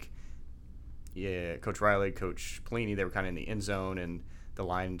it like, Coach Riley, Coach Pelini, they were kind of in the end zone, and the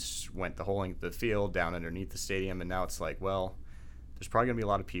lines went the whole length of the field down underneath the stadium, and now it's like, well, there's probably going to be a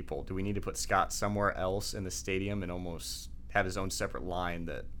lot of people. Do we need to put Scott somewhere else in the stadium and almost have his own separate line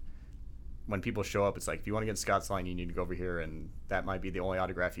that when people show up, it's like, if you want to get Scott's line, you need to go over here, and that might be the only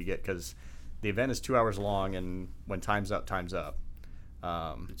autograph you get because the event is 2 hours long, and when time's up, time's up.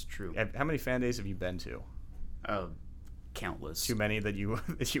 It's true. How many fan days have you been to? Countless. Too many that you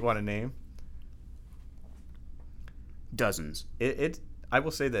want to name? Dozens. I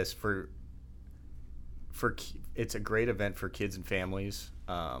will say this it's a great event for kids and families.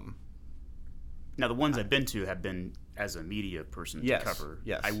 Now the ones I've been to have been as a media person to cover.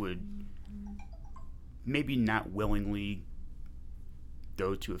 Yes. I would maybe not willingly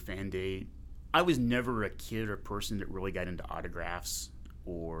go to a fan day. I was never a kid or person that really got into autographs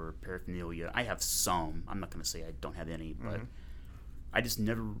or paraphernalia. I have some. I'm not going to say I don't have any, but I just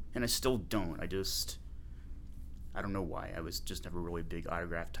never, and I still don't. I don't know why. I was just never really a big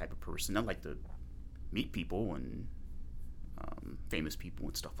autograph type of person. I like to meet people and famous people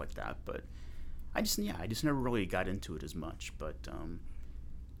and stuff like that, but I just never really got into it as much. But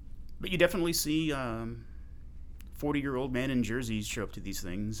you definitely see 40-year-old men in jerseys show up to these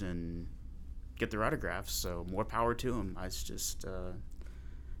things and get their autographs. So more power to them. It's just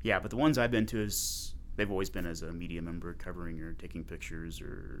but the ones I've been to they've always been as a media member covering or taking pictures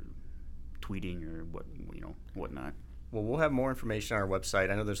or tweeting or whatnot. Well, we'll have more information on our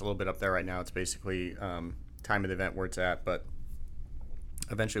website. I know there's a little bit up there right now. It's basically time of the event, where it's at, but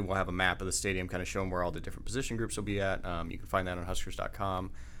eventually we'll have a map of the stadium kind of showing where all the different position groups will be at. You can find that on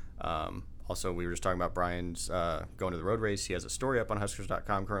Huskers.com. Also, we were just talking about Brian's going to the road race. He has a story up on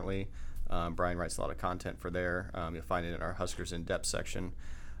Huskers.com currently. Brian writes a lot of content for there. You'll find it in our Huskers In-Depth section.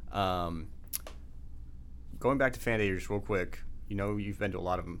 Going back to fan days real quick, you've been to a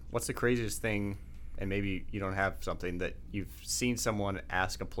lot of them. What's the craziest thing, and maybe you don't have something, that you've seen someone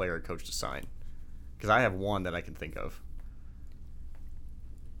ask a player or coach to sign? Because I have one that I can think of.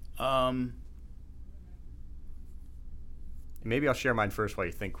 Maybe I'll share mine first while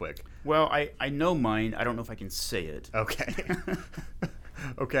you think quick. Well, I know mine. I don't know if I can say it. Okay.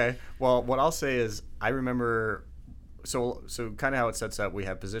 Okay. Well, what I'll say is I remember – so kind of how it sets up, we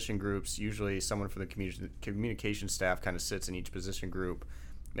have position groups. Usually someone from the communication staff kind of sits in each position group,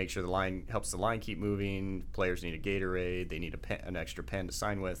 makes sure helps the line keep moving. Players need a Gatorade. They need an extra pen to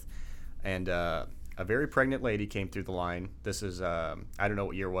sign with. And a very pregnant lady came through the line. This is I don't know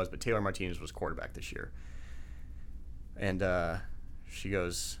what year it was, but Taylor Martinez was quarterback this year. And she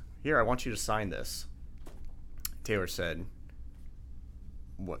goes, "Here, I want you to sign this." Taylor said,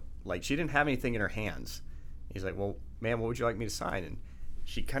 "What?" Like, she didn't have anything in her hands. He's like, "Well, ma'am, what would you like me to sign?" And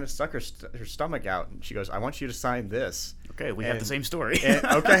she kind of stuck her stomach out, and she goes, "I want you to sign this." Okay, we have the same story.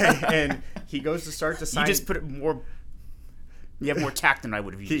 And he goes to start to sign. You just put it more. You have more tact than I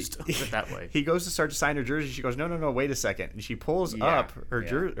would have used. Put it that way. He goes to start to sign her jersey. She goes, "No, wait a second." And she pulls up her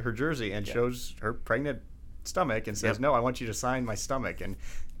jersey and shows her pregnant stomach and says, "No, I want you to sign my stomach." And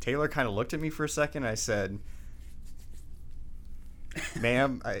Taylor kind of looked at me for a second. I said,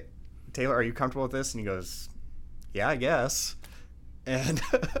 "Ma'am, Taylor, are you comfortable with this?" And he goes, "Yeah, I guess." And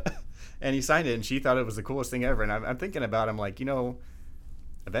and he signed it, and she thought it was the coolest thing ever. And I'm thinking about him like,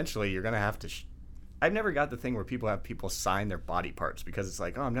 eventually you're going to have to I've never got the thing where people sign their body parts because it's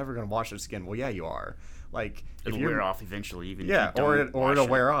like, "Oh, I'm never going to wash this again." Well, yeah, you are. Like, it'll wear off eventually, even if you don't or it'll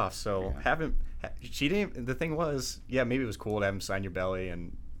wear off. So she didn't. The thing was, maybe it was cool to have him sign your belly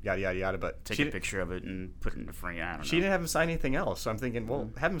and yada yada yada. But take a picture of it and put it in the frame. I don't know. She didn't have him sign anything else. So I'm thinking, well,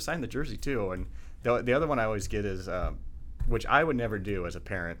 have him sign the jersey too. And the other one I always get is, which I would never do as a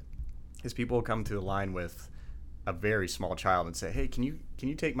parent, is people will come to the line with a very small child and say, "Hey, can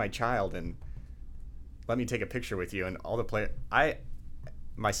you take my child and let me take a picture with you?" And all the I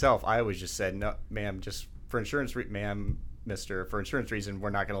always just said, "No, ma'am, just for insurance, ma'am, mister, for insurance reason, we're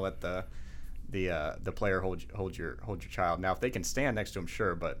not going to let the player hold your child." Now, if they can stand next to him,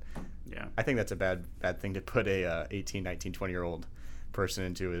 sure, but I think that's a bad thing to put a 18, 19, 20-year-old person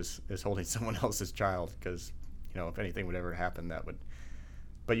into is holding someone else's child, because if anything would ever happen, that would.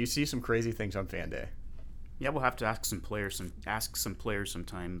 But you see some crazy things on Fan Day. Yeah, we'll have to ask some players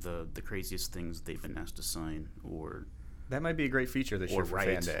sometime the craziest things they've been asked to sign, or that might be a great feater this year for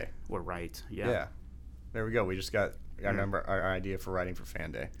Fan Day. Or write, yeah. Yeah, there we go. We just got our idea for writing for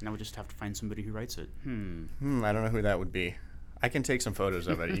Fan Day. Now we just have to find somebody who writes it. I don't know who that would be. I can take some photos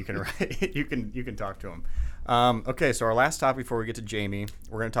of it. You can write. You can talk to him. Okay, so our last topic before we get to Jamie,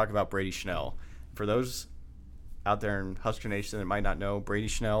 we're going to talk about Brady Schnell. For those out there in Husker Nation that might not know, Brady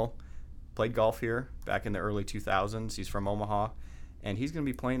Schnell played golf here back in the early 2000s. He's from Omaha, and he's going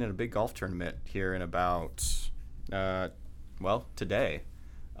to be playing in a big golf tournament here in about, today.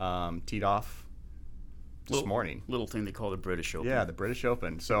 Teed off this morning. Little thing they call the British Open. Yeah, the British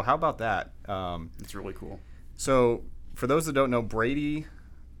Open. So how about that? It's really cool. So for those that don't know, Brady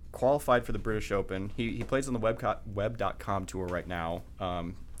qualified for the British Open. He plays on the web.com tour right now.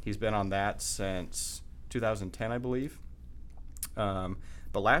 He's been on that since 2010, I believe.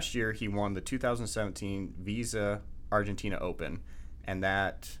 But last year he won the 2017 Visa Argentina Open, and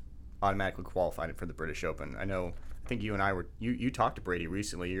that automatically qualified him for the British Open. I think you and I you talked to Brady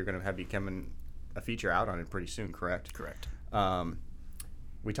recently. You're going to have becoming a feature out on it pretty soon, correct? Correct.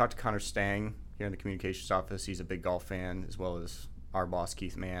 We talked to Connor Stang here in the communications office. He's a big golf fan, as well as our boss,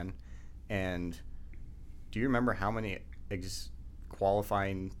 Keith Mann. And do you remember how many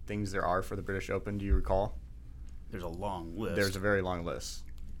qualifying things there are for the British Open? Do you recall? There's a long list. There's a very long list.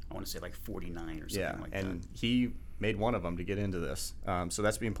 I want to say like 49 or something like that. And he made one of them to get into this. So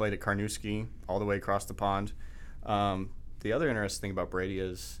that's being played at Carnoustie all the way across the pond. The other interesting thing about Brady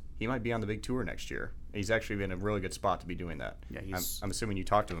is he might be on the big tour next year. He's actually been in a really good spot to be doing that. Yeah, I'm assuming you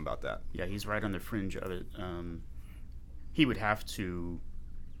talked to him about that. Yeah, he's right on the fringe of it. He would have to,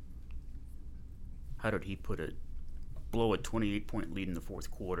 how did he put it, blow a 28-point lead in the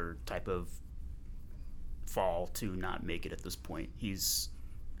fourth quarter type of fall to not make it at this point.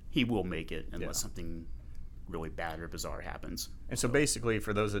 He will make it unless something really bad or bizarre happens. And so basically,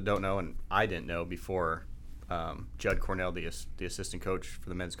 for those that don't know, and I didn't know before, Judd Cornell, the assistant coach for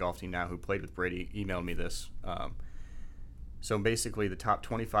the men's golf team now, who played with Brady, emailed me this. So basically, the top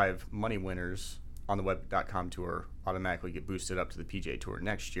 25 money winners on the web.com tour automatically get boosted up to the PGA Tour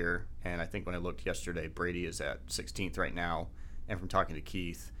next year. And I think when I looked yesterday, Brady is at 16th right now. And from talking to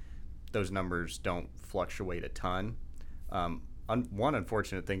Keith, those numbers don't fluctuate a ton. One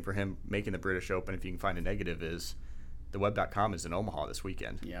unfortunate thing for him making the British Open, if you can find a negative, is the web.com is in Omaha this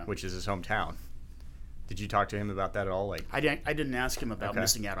weekend, which is his hometown. Did you talk to him about that at all? I didn't ask him about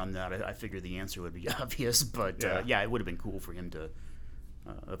missing out on that. I figured the answer would be obvious, but it would have been cool for him to,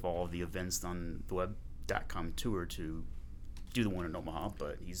 of all the events on the web.com tour, to do the one in Omaha.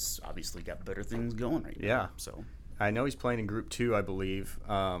 But he's obviously got better things going right now. Yeah. So I know he's playing in Group 2, I believe.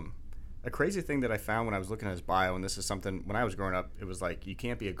 A crazy thing that I found when I was looking at his bio, and this is something, when I was growing up, it was like you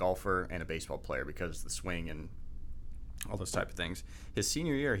can't be a golfer and a baseball player because the swing and all those type of things. His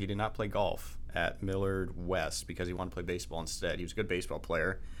senior year, he did not play golf at Millard West because he wanted to play baseball instead. He was a good baseball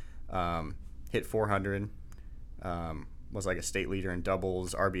player, hit 400, was like a state leader in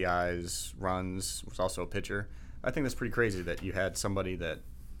doubles, RBIs, runs, was also a pitcher. I think that's pretty crazy that you had somebody that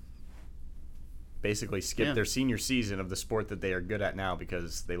basically skipped their senior season of the sport that they are good at now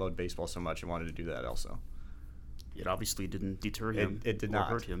because they loved baseball so much and wanted to do that also. It obviously didn't deter him. It did not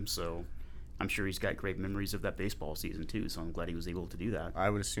hurt him, so I'm sure he's got great memories of that baseball season too, so I'm glad he was able to do that. I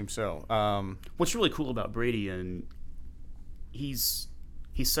would assume so. What's really cool about Brady, and he's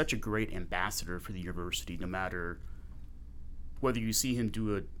such a great ambassador for the university, no matter whether you see him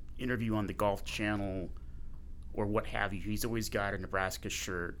do an interview on the Golf Channel or what have you, he's always got a Nebraska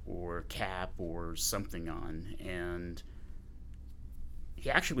shirt or cap or something on. And he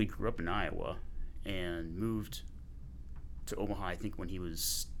actually grew up in Iowa and moved to Omaha, I think, when he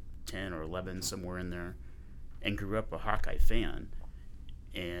was 10 or 11, somewhere in there, and grew up a Hawkeye fan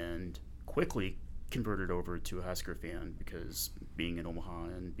and quickly converted over to a Husker fan because being in Omaha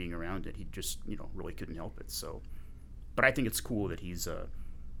and being around it, he just, really couldn't help it. So, but I think it's cool that he's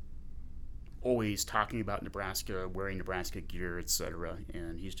always talking about Nebraska, wearing Nebraska gear, etc.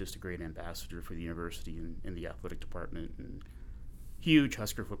 And he's just a great ambassador for the university and the athletic department. And huge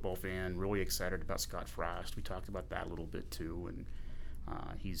Husker football fan, really excited about Scott Frost. We talked about that a little bit too. And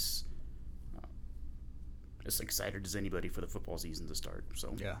he's as excited as anybody for the football season to start.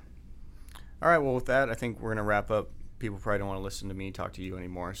 So yeah. All right, well, with that, I think we're going to wrap up. People probably don't want to listen to me talk to you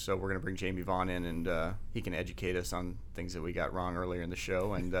anymore, so we're going to bring Jamie Vaughn in, and he can educate us on things that we got wrong earlier in the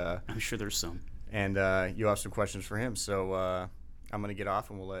show. And I'm sure there's some. And you have some questions for him, so I'm going to get off,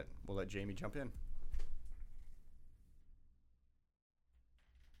 and we'll let Jamie jump in.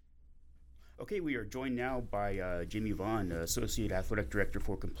 Okay, we are joined now by Jamie Vaughn, Associate Athletic Director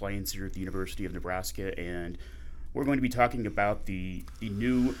for Compliance here at the University of Nebraska, and we're going to be talking about the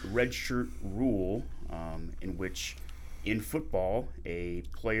new redshirt rule in which in football a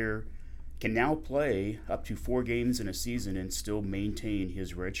player can now play up to 4 games in a season and still maintain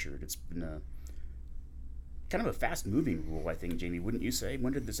his redshirt. It's been kind of a fast-moving rule, I think, Jamie, wouldn't you say?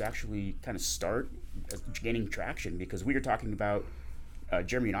 When did this actually kind of start gaining traction? Because we were talking about,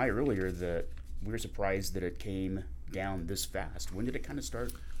 Jeremy and I earlier, that we were surprised that it came down this fast. When did it kind of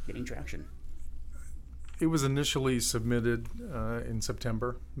start getting traction? It was initially submitted in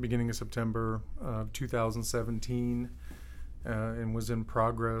September, beginning of September 2017, and was in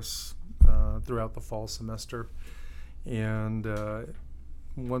progress throughout the fall semester. And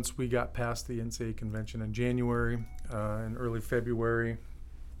once we got past the NCAA convention in January and early February,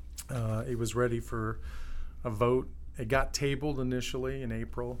 it was ready for a vote. It got tabled initially in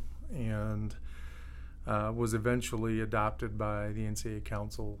April and was eventually adopted by the NCAA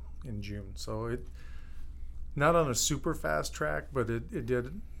Council in June. So it, not on a super fast track, but it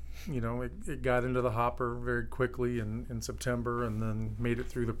did, it got into the hopper very quickly in September and then made it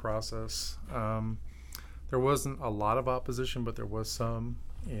through the process. There wasn't a lot of opposition, but there was some.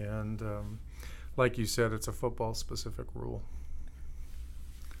 And like you said, it's a football-specific rule.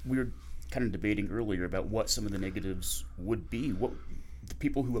 We were kind of debating earlier about what some of the negatives would be. What the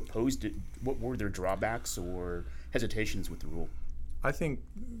people who opposed it, what were their drawbacks or hesitations with the rule? I think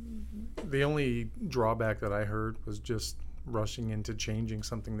the only drawback that I heard was just rushing into changing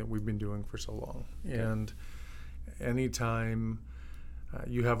something that we've been doing for so long. Okay. And anytime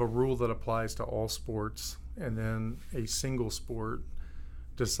you have a rule that applies to all sports and then a single sport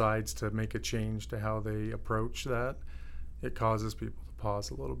decides to make a change to how they approach that, it causes people to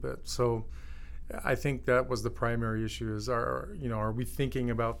pause a little bit. So I think that was the primary issue is, are we thinking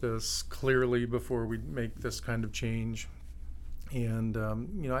about this clearly before we make this kind of change? And,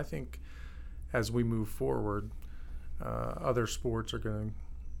 I think as we move forward, other sports are going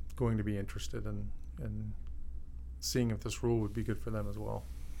to be interested in seeing if this rule would be good for them as well.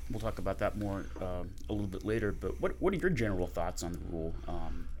 We'll talk about that more a little bit later, but what are your general thoughts on the rule?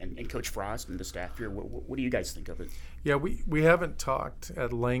 And Coach Frost and the staff here, what do you guys think of it? Yeah, we haven't talked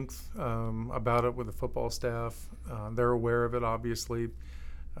at length about it with the football staff. They're aware of it, obviously.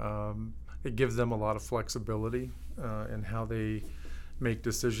 It gives them a lot of flexibility in how they make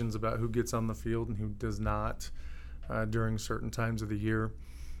decisions about who gets on the field and who does not during certain times of the year.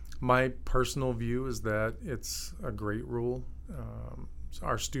 My personal view is that it's a great rule. So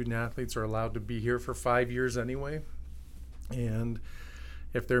our student athletes are allowed to be here for 5 years anyway. And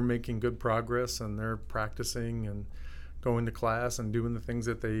if they're making good progress and they're practicing and going to class and doing the things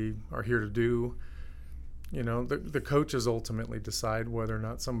that they are here to do, the coaches ultimately decide whether or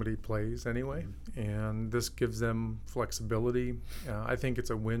not somebody plays anyway. And this gives them flexibility. I think it's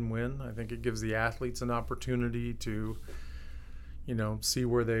a win-win. I think it gives the athletes an opportunity to, see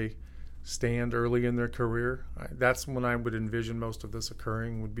where they stand early in their career. That's when I would envision most of this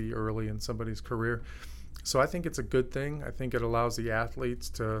occurring, would be early in somebody's career. So I think it's a good thing. I think it allows the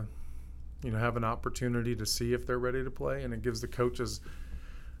athletes to, have an opportunity to see if they're ready to play, and it gives the coaches,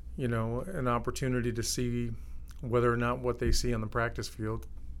 an opportunity to see whether or not what they see on the practice field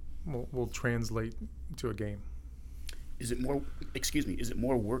will translate to a game. Is it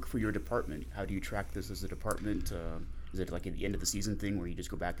more work for your department? How do you track this as a department? Is it like at the end of the season thing where you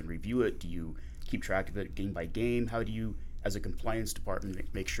just go back and review it? Do you keep track of it game by game? How do you, as a compliance department,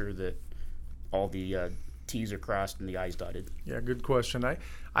 make sure that all the T's are crossed and the I's dotted? Yeah, good question.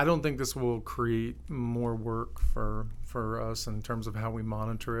 I don't think this will create more work for us in terms of how we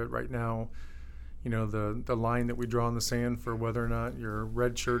monitor it. Right now, the line that we draw in the sand for whether or not you're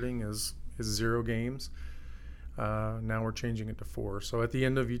redshirting is 0 games. Now we're changing it to 4. So at the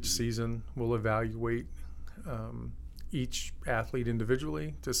end of each season, we'll evaluate each athlete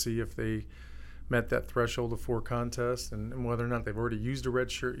individually to see if they met that threshold of 4 contests and whether or not they've already used a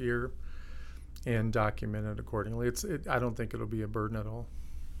redshirt year, and document it accordingly. I don't think it'll be a burden at all.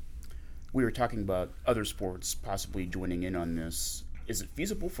 We were talking about other sports possibly joining in on this. Is it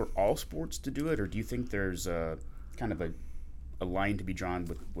feasible for all sports to do it, or do you think there's kind of a line to be drawn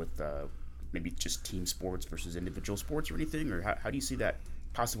with maybe just team sports versus individual sports or anything? Or how do you see that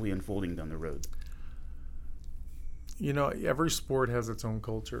possibly unfolding down the road? Every sport has its own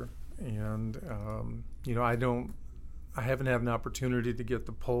culture, and I haven't had an opportunity to get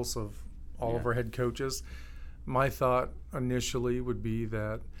the pulse of all of our head coaches. My thought initially would be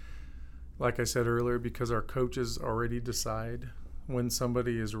that, like I said earlier, because our coaches already decide when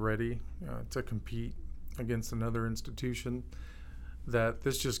somebody is ready to compete against another institution, that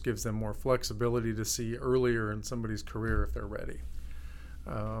this just gives them more flexibility to see earlier in somebody's career if they're ready.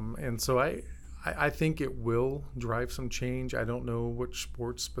 And so I think it will drive some change. I don't know which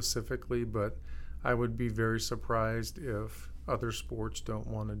sports specifically, but I would be very surprised if other sports don't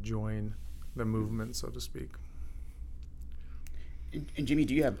want to join the movement, so to speak. And Jimmy,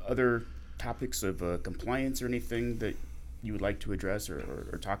 do you have other topics of compliance or anything that you would like to address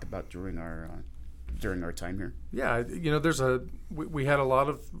or talk about during our time here? Yeah, we had a lot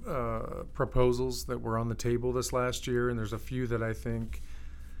of proposals that were on the table this last year, and there's a few that I think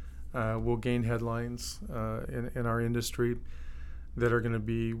will gain headlines in our industry that are going to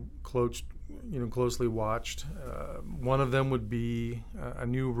be closely watched. One of them would be a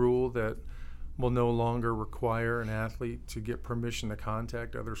new rule that will no longer require an athlete to get permission to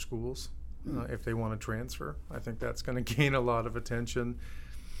contact other schools if they want to transfer. I think that's going to gain a lot of attention.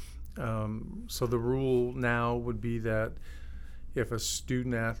 So the rule now would be that if a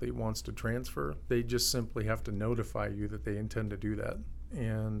student athlete wants to transfer, they just simply have to notify you that they intend to do that.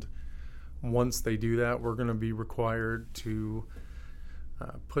 And once they do that, we're going to be required to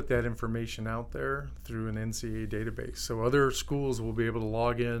put that information out there through an NCAA database. So other schools will be able to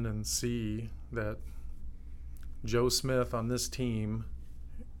log in and see that Joe Smith on this team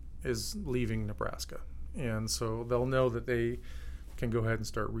is leaving Nebraska. And so they'll know that they can go ahead and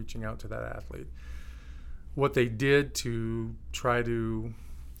start reaching out to that athlete. What they did to try to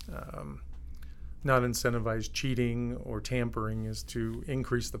not incentivize cheating or tampering is to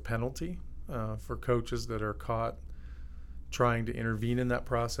increase the penalty for coaches that are caught trying to intervene in that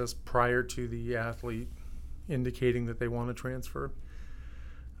process prior to the athlete indicating that they want to transfer.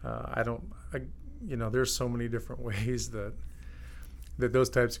 There's so many different ways that those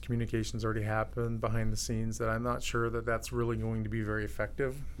types of communications already happen behind the scenes that I'm not sure that that's really going to be very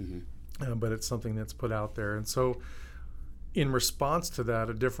effective. Mm-hmm. But it's something that's put out there. And so in response to that,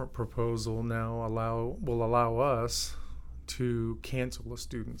 a different proposal now will allow us to cancel a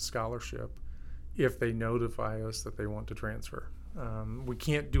student's scholarship if they notify us that they want to transfer. We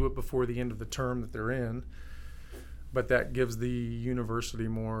can't do it before the end of the term that they're in, but that gives the university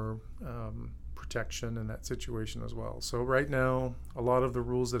more protection in that situation as well. So right now, a lot of the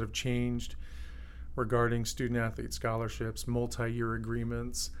rules that have changed regarding student-athlete scholarships, multi-year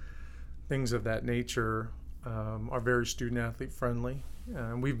agreements, things of that nature are very student-athlete friendly.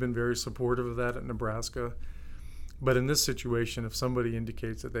 We've been very supportive of that at Nebraska. But in this situation, if somebody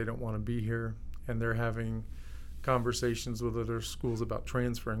indicates that they don't want to be here and they're having conversations with other schools about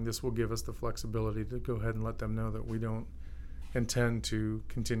transferring, this will give us the flexibility to go ahead and let them know that we don't intend to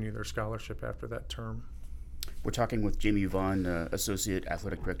continue their scholarship after that term. We're talking with Jamie Vaughn, Associate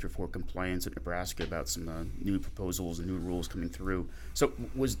Athletic Director for Compliance at Nebraska, about some new proposals and new rules coming through. So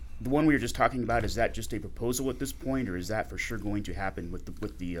was the one we were just talking about, is that just a proposal at this point, or is that for sure going to happen with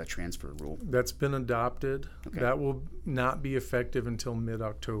the transfer rule? That's been adopted. Okay. That will not be effective until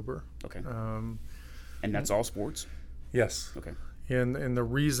mid-October. Okay. And that's all sports? Yes. Okay. And the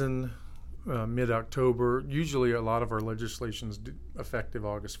reason mid-October, usually a lot of our legislation is effective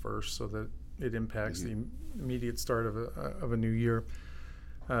August 1st, so that it impacts the immediate start of a new year.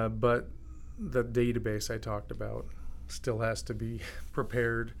 But the database I talked about still has to be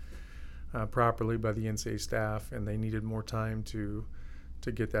prepared properly by the NCAA staff, and they needed more time to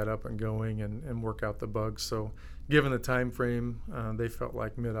get that up and going and work out the bugs. So given the time frame, they felt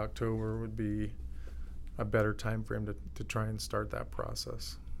like mid-October would be a better time frame to try and start that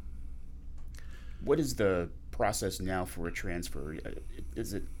process. What is the process now for a transfer?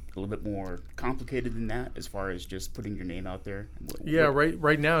 Is it a little bit more complicated than that as far as just putting your name out there?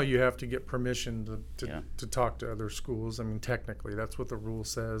 Right now you have to get permission to talk to other schools. I mean, technically that's what the rule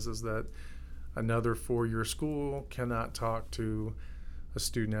says, is that another four-year school cannot talk to a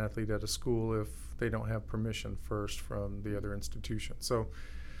student athlete at a school if they don't have permission first from the other institution. So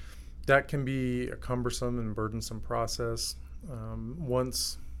that can be a cumbersome and burdensome process.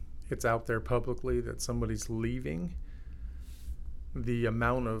 Once it's out there publicly that somebody's leaving, the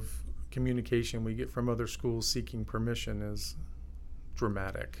amount of communication we get from other schools seeking permission is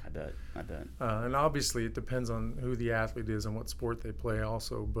dramatic. I bet. And obviously it depends on who the athlete is and what sport they play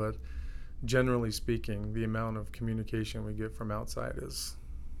also, but generally speaking, the amount of communication we get from outside is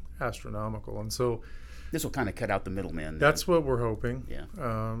astronomical. And so this will kind of cut out the middleman. That's what we're hoping. Yeah.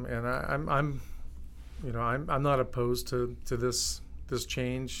 And I'm not opposed to this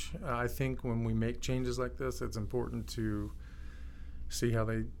change. I think when we make changes like this, it's important to see how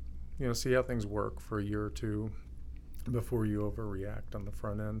things work for a year or two before you overreact on the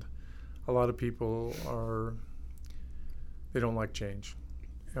front end. A lot of people they don't like change,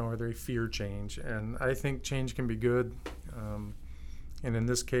 or they fear change, and I think change can be good. And in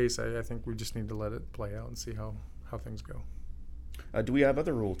this case, I think we just need to let it play out and see how things go. Do we have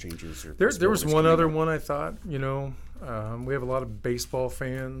other rule changes? Or There was one coming other up? one I thought, we have a lot of baseball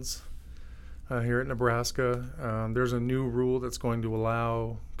fans here at Nebraska. There's a new rule that's going to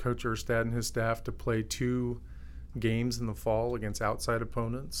allow Coach Erstad and his staff to play 2 games in the fall against outside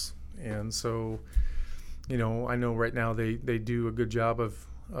opponents. And so, I know right now they do a good job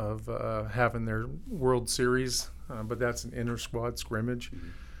of having their World Series, but that's an inter-squad scrimmage.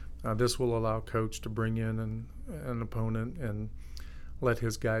 This will allow Coach to bring in an opponent and let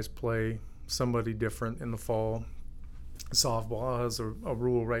his guys play somebody different in the fall. Softball has a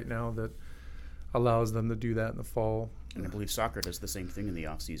rule right now that allows them to do that in the fall. And I believe soccer does the same thing in the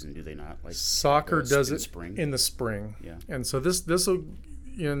off season, do they not? Like Soccer does in it spring? in the spring. Yeah. And so this will,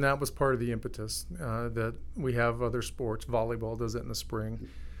 and that was part of the impetus that we have other sports. Volleyball does it in the spring,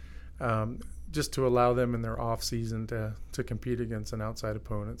 just to allow them in their off season to compete against an outside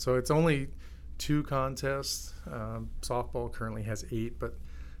opponent. So it's only 2 contests. Softball currently has 8, but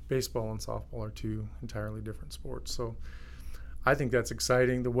baseball and softball are 2 entirely different sports. So I think that's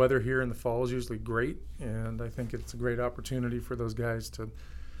exciting. The weather here in the fall is usually great, and I think it's a great opportunity for those guys to,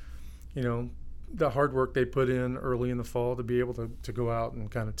 the hard work they put in early in the fall to be able to go out and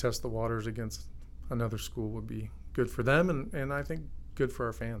kind of test the waters against another school would be good for them, and I think good for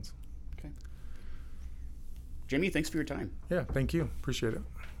our fans. Okay. Jamie, thanks for your time. Yeah, thank you. Appreciate it.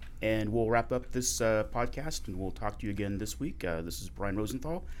 And we'll wrap up this podcast, and we'll talk to you again this week. This is Brian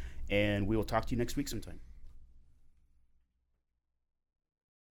Rosenthal, and we will talk to you next week sometime.